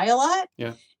I'll cry a lot.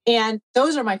 Yeah. And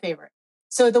those are my favorite.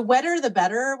 So the wetter, the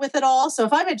better with it all. So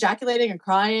if I'm ejaculating and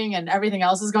crying and everything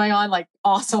else is going on, like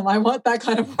awesome. I want that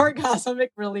kind of orgasmic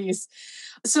release.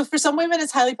 So for some women,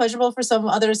 it's highly pleasurable. For some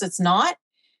others, it's not.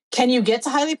 Can you get to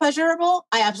highly pleasurable?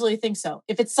 I absolutely think so.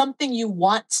 If it's something you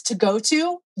want to go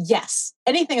to, yes,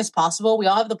 anything is possible. We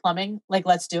all have the plumbing. Like,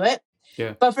 let's do it.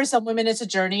 Yeah. But for some women, it's a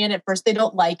journey, and at first they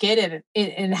don't like it, and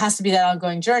it has to be that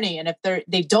ongoing journey. And if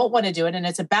they don't want to do it, and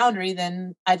it's a boundary,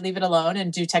 then I'd leave it alone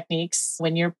and do techniques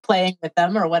when you're playing with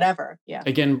them or whatever. Yeah.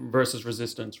 Again, versus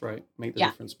resistance, right? Make the Yeah.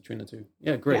 difference between the two.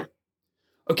 Yeah, great. Yeah.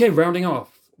 Okay, rounding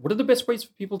off. What are the best ways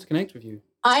for people to connect with you?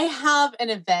 I have an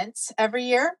event every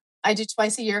year. I do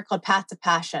twice a year called Path to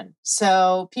Passion.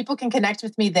 So people can connect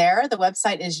with me there. The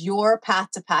website is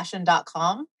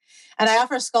yourpathtopassion.com. And I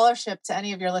offer a scholarship to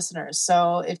any of your listeners.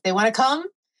 So if they want to come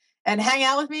and hang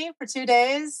out with me for 2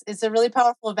 days, it's a really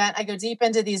powerful event. I go deep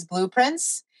into these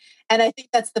blueprints. And I think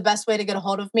that's the best way to get a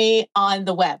hold of me on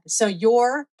the web. So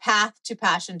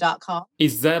yourpathtopassion.com.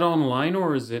 Is that online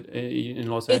or is it in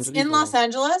Los Angeles? It's in Los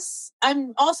Angeles.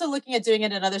 I'm also looking at doing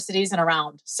it in other cities and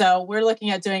around. So we're looking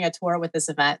at doing a tour with this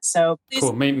event. So please,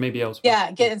 cool. Maybe elsewhere. yeah,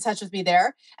 get in touch with me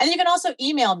there. And you can also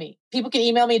email me. People can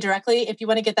email me directly if you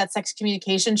want to get that sex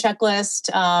communication checklist.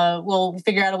 We'll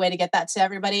figure out a way to get that to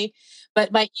everybody.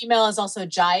 But my email is also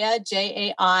Jaya,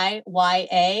 Jaiya,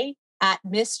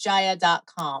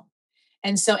 @missjaya.com.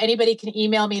 And so anybody can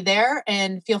email me there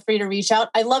and feel free to reach out.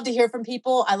 I love to hear from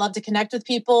people. I love to connect with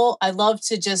people. I love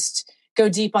to just go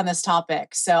deep on this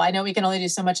topic. So I know we can only do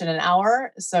so much in an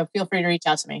hour. So feel free to reach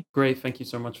out to me. Great. Thank you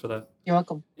so much for that. You're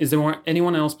welcome. Is there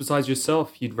anyone else besides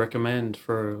yourself you'd recommend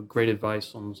for great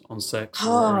advice on sex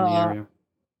or in the area?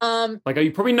 Like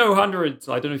you probably know hundreds.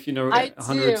 I don't know if you know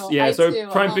hundreds. Do. Yeah. I So do.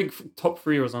 try and pick top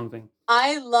 3 or something.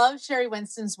 I love Sherry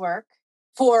Winston's work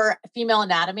for female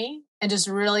anatomy. And just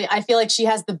really, I feel like she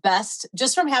has the best,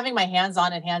 just from having my hands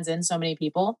on and hands in so many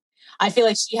people, I feel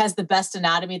like she has the best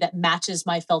anatomy that matches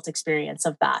my felt experience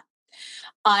of that.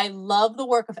 I love the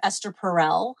work of Esther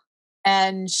Perel.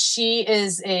 And she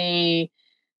is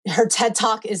her TED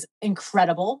Talk is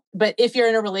incredible. But if you're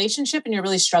in a relationship and you're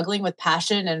really struggling with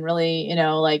passion and really,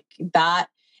 like that,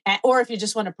 or if you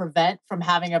just want to prevent from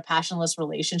having a passionless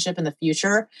relationship in the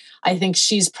future, I think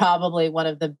she's probably one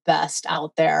of the best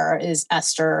out there is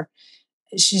Esther.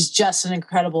 She's just an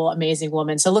incredible, amazing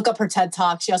woman. So look up her TED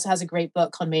Talk. She also has a great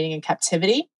book called Mating in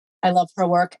Captivity. I love her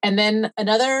work. And then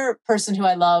another person who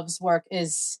I love's work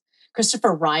is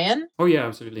Christopher Ryan. Oh, yeah,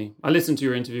 absolutely. I listened to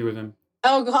your interview with him.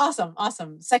 Oh,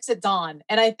 awesome. Sex at Dawn.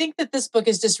 And I think that this book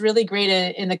is just really great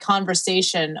in the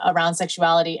conversation around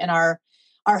sexuality and our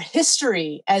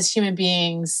history as human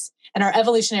beings and our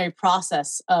evolutionary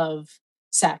process of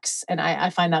sex. And I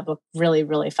find that book really,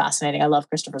 really fascinating. I love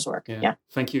Christopher's work. Yeah.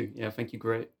 Thank you. Yeah, thank you.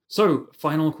 Great. So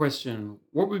final question.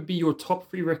 What would be your top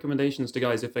 3 recommendations to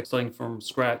guys if they're starting from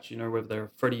scratch, whether they're a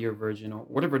 30-year virgin or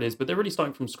whatever it is, but they're really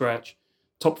starting from scratch?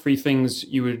 Top 3 things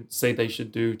you would say they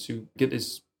should do to get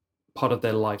this part of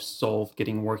their life solved,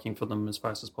 working for them as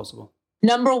fast as possible?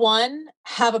 Number 1,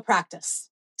 have a practice.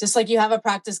 Just like you have a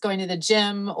practice going to the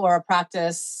gym or a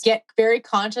practice, get very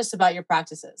conscious about your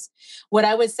practices. What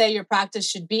I would say your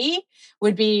practice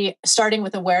would be starting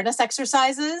with awareness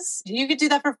exercises. You could do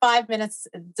that for 5 minutes.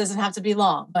 It doesn't have to be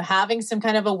long, but having some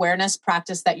kind of awareness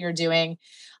practice that you're doing,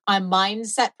 a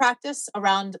mindset practice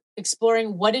around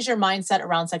exploring what is your mindset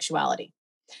around sexuality.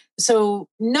 So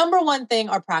number 1 thing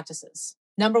are practices.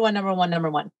 Number one.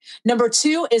 Number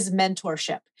 2 is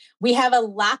mentorship. We have a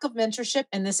lack of mentorship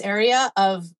in this area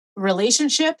of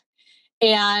relationship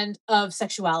and of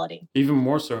sexuality. Even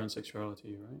more so in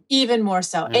sexuality, right? Even more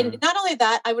so. Yeah. And not only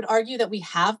that, I would argue that we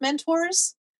have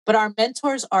mentors, but our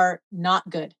mentors are not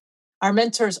good. Our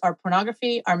mentors are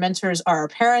pornography. Our mentors are our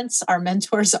parents. Our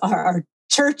mentors are our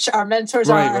church. Our mentors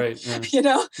are,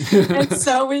 yeah. And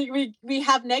so we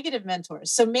have negative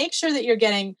mentors. So make sure that you're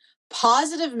getting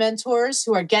positive mentors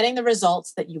who are getting the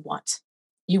results that you want.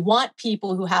 You want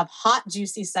people who have hot,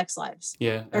 juicy sex lives.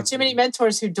 Yeah. There are too many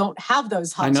mentors who don't have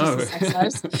those hot, juicy sex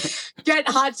lives. Get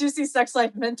hot, juicy sex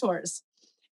life mentors.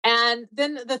 And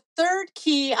then the third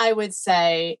key I would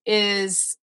say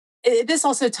is this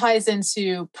also ties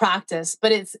into practice,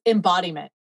 but it's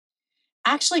embodiment.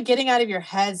 Actually getting out of your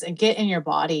heads and get in your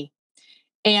body.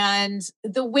 And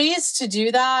the ways to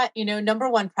do that, number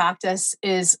one practice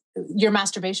is your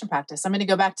masturbation practice. I'm going to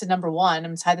go back to number one. I'm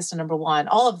going to tie this to number one.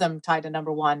 All of them tie to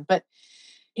number one. But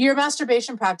your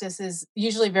masturbation practice is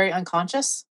usually very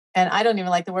unconscious. And I don't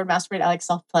even like the word masturbate. I like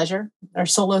self-pleasure or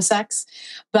solo sex.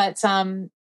 But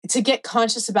to get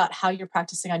conscious about how you're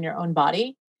practicing on your own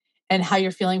body and how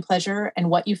you're feeling pleasure and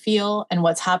what you feel and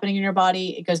what's happening in your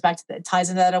body, it goes back to it ties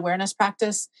into that awareness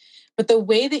practice. But the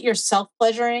way that you're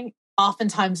self-pleasuring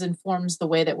oftentimes informs the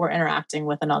way that we're interacting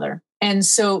with another. And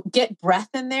so get breath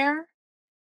in there,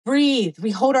 breathe.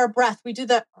 We hold our breath. We do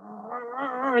that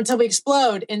until we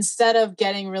explode instead of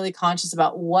getting really conscious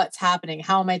about what's happening.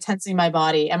 How am I tensing my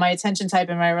body? Am I a tension type?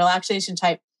 Am I a relaxation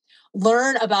type?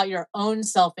 Learn about your own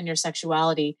self and your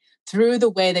sexuality through the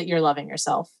way that you're loving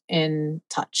yourself in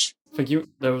touch. Thank you.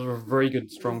 Those were very good,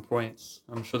 strong points.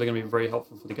 I'm sure they're going to be very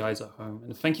helpful for the guys at home.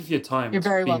 And thank you for your time. You're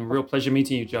very welcome. It's been a real pleasure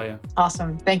meeting you, Jaya.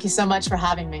 Awesome. Thank you so much for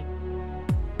having me.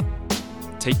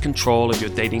 Take control of your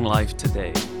dating life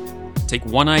today. Take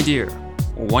one idea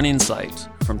or one insight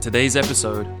from today's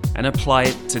episode and apply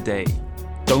it today.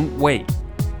 Don't wait.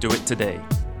 Do it today.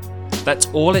 That's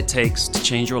all it takes to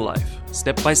change your life,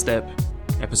 step by step,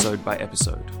 episode by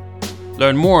episode.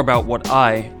 Learn more about what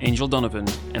I, Angel Donovan,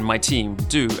 and my team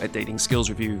do at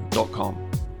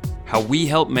datingskillsreview.com. How we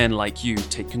help men like you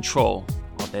take control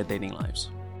of their dating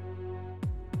lives.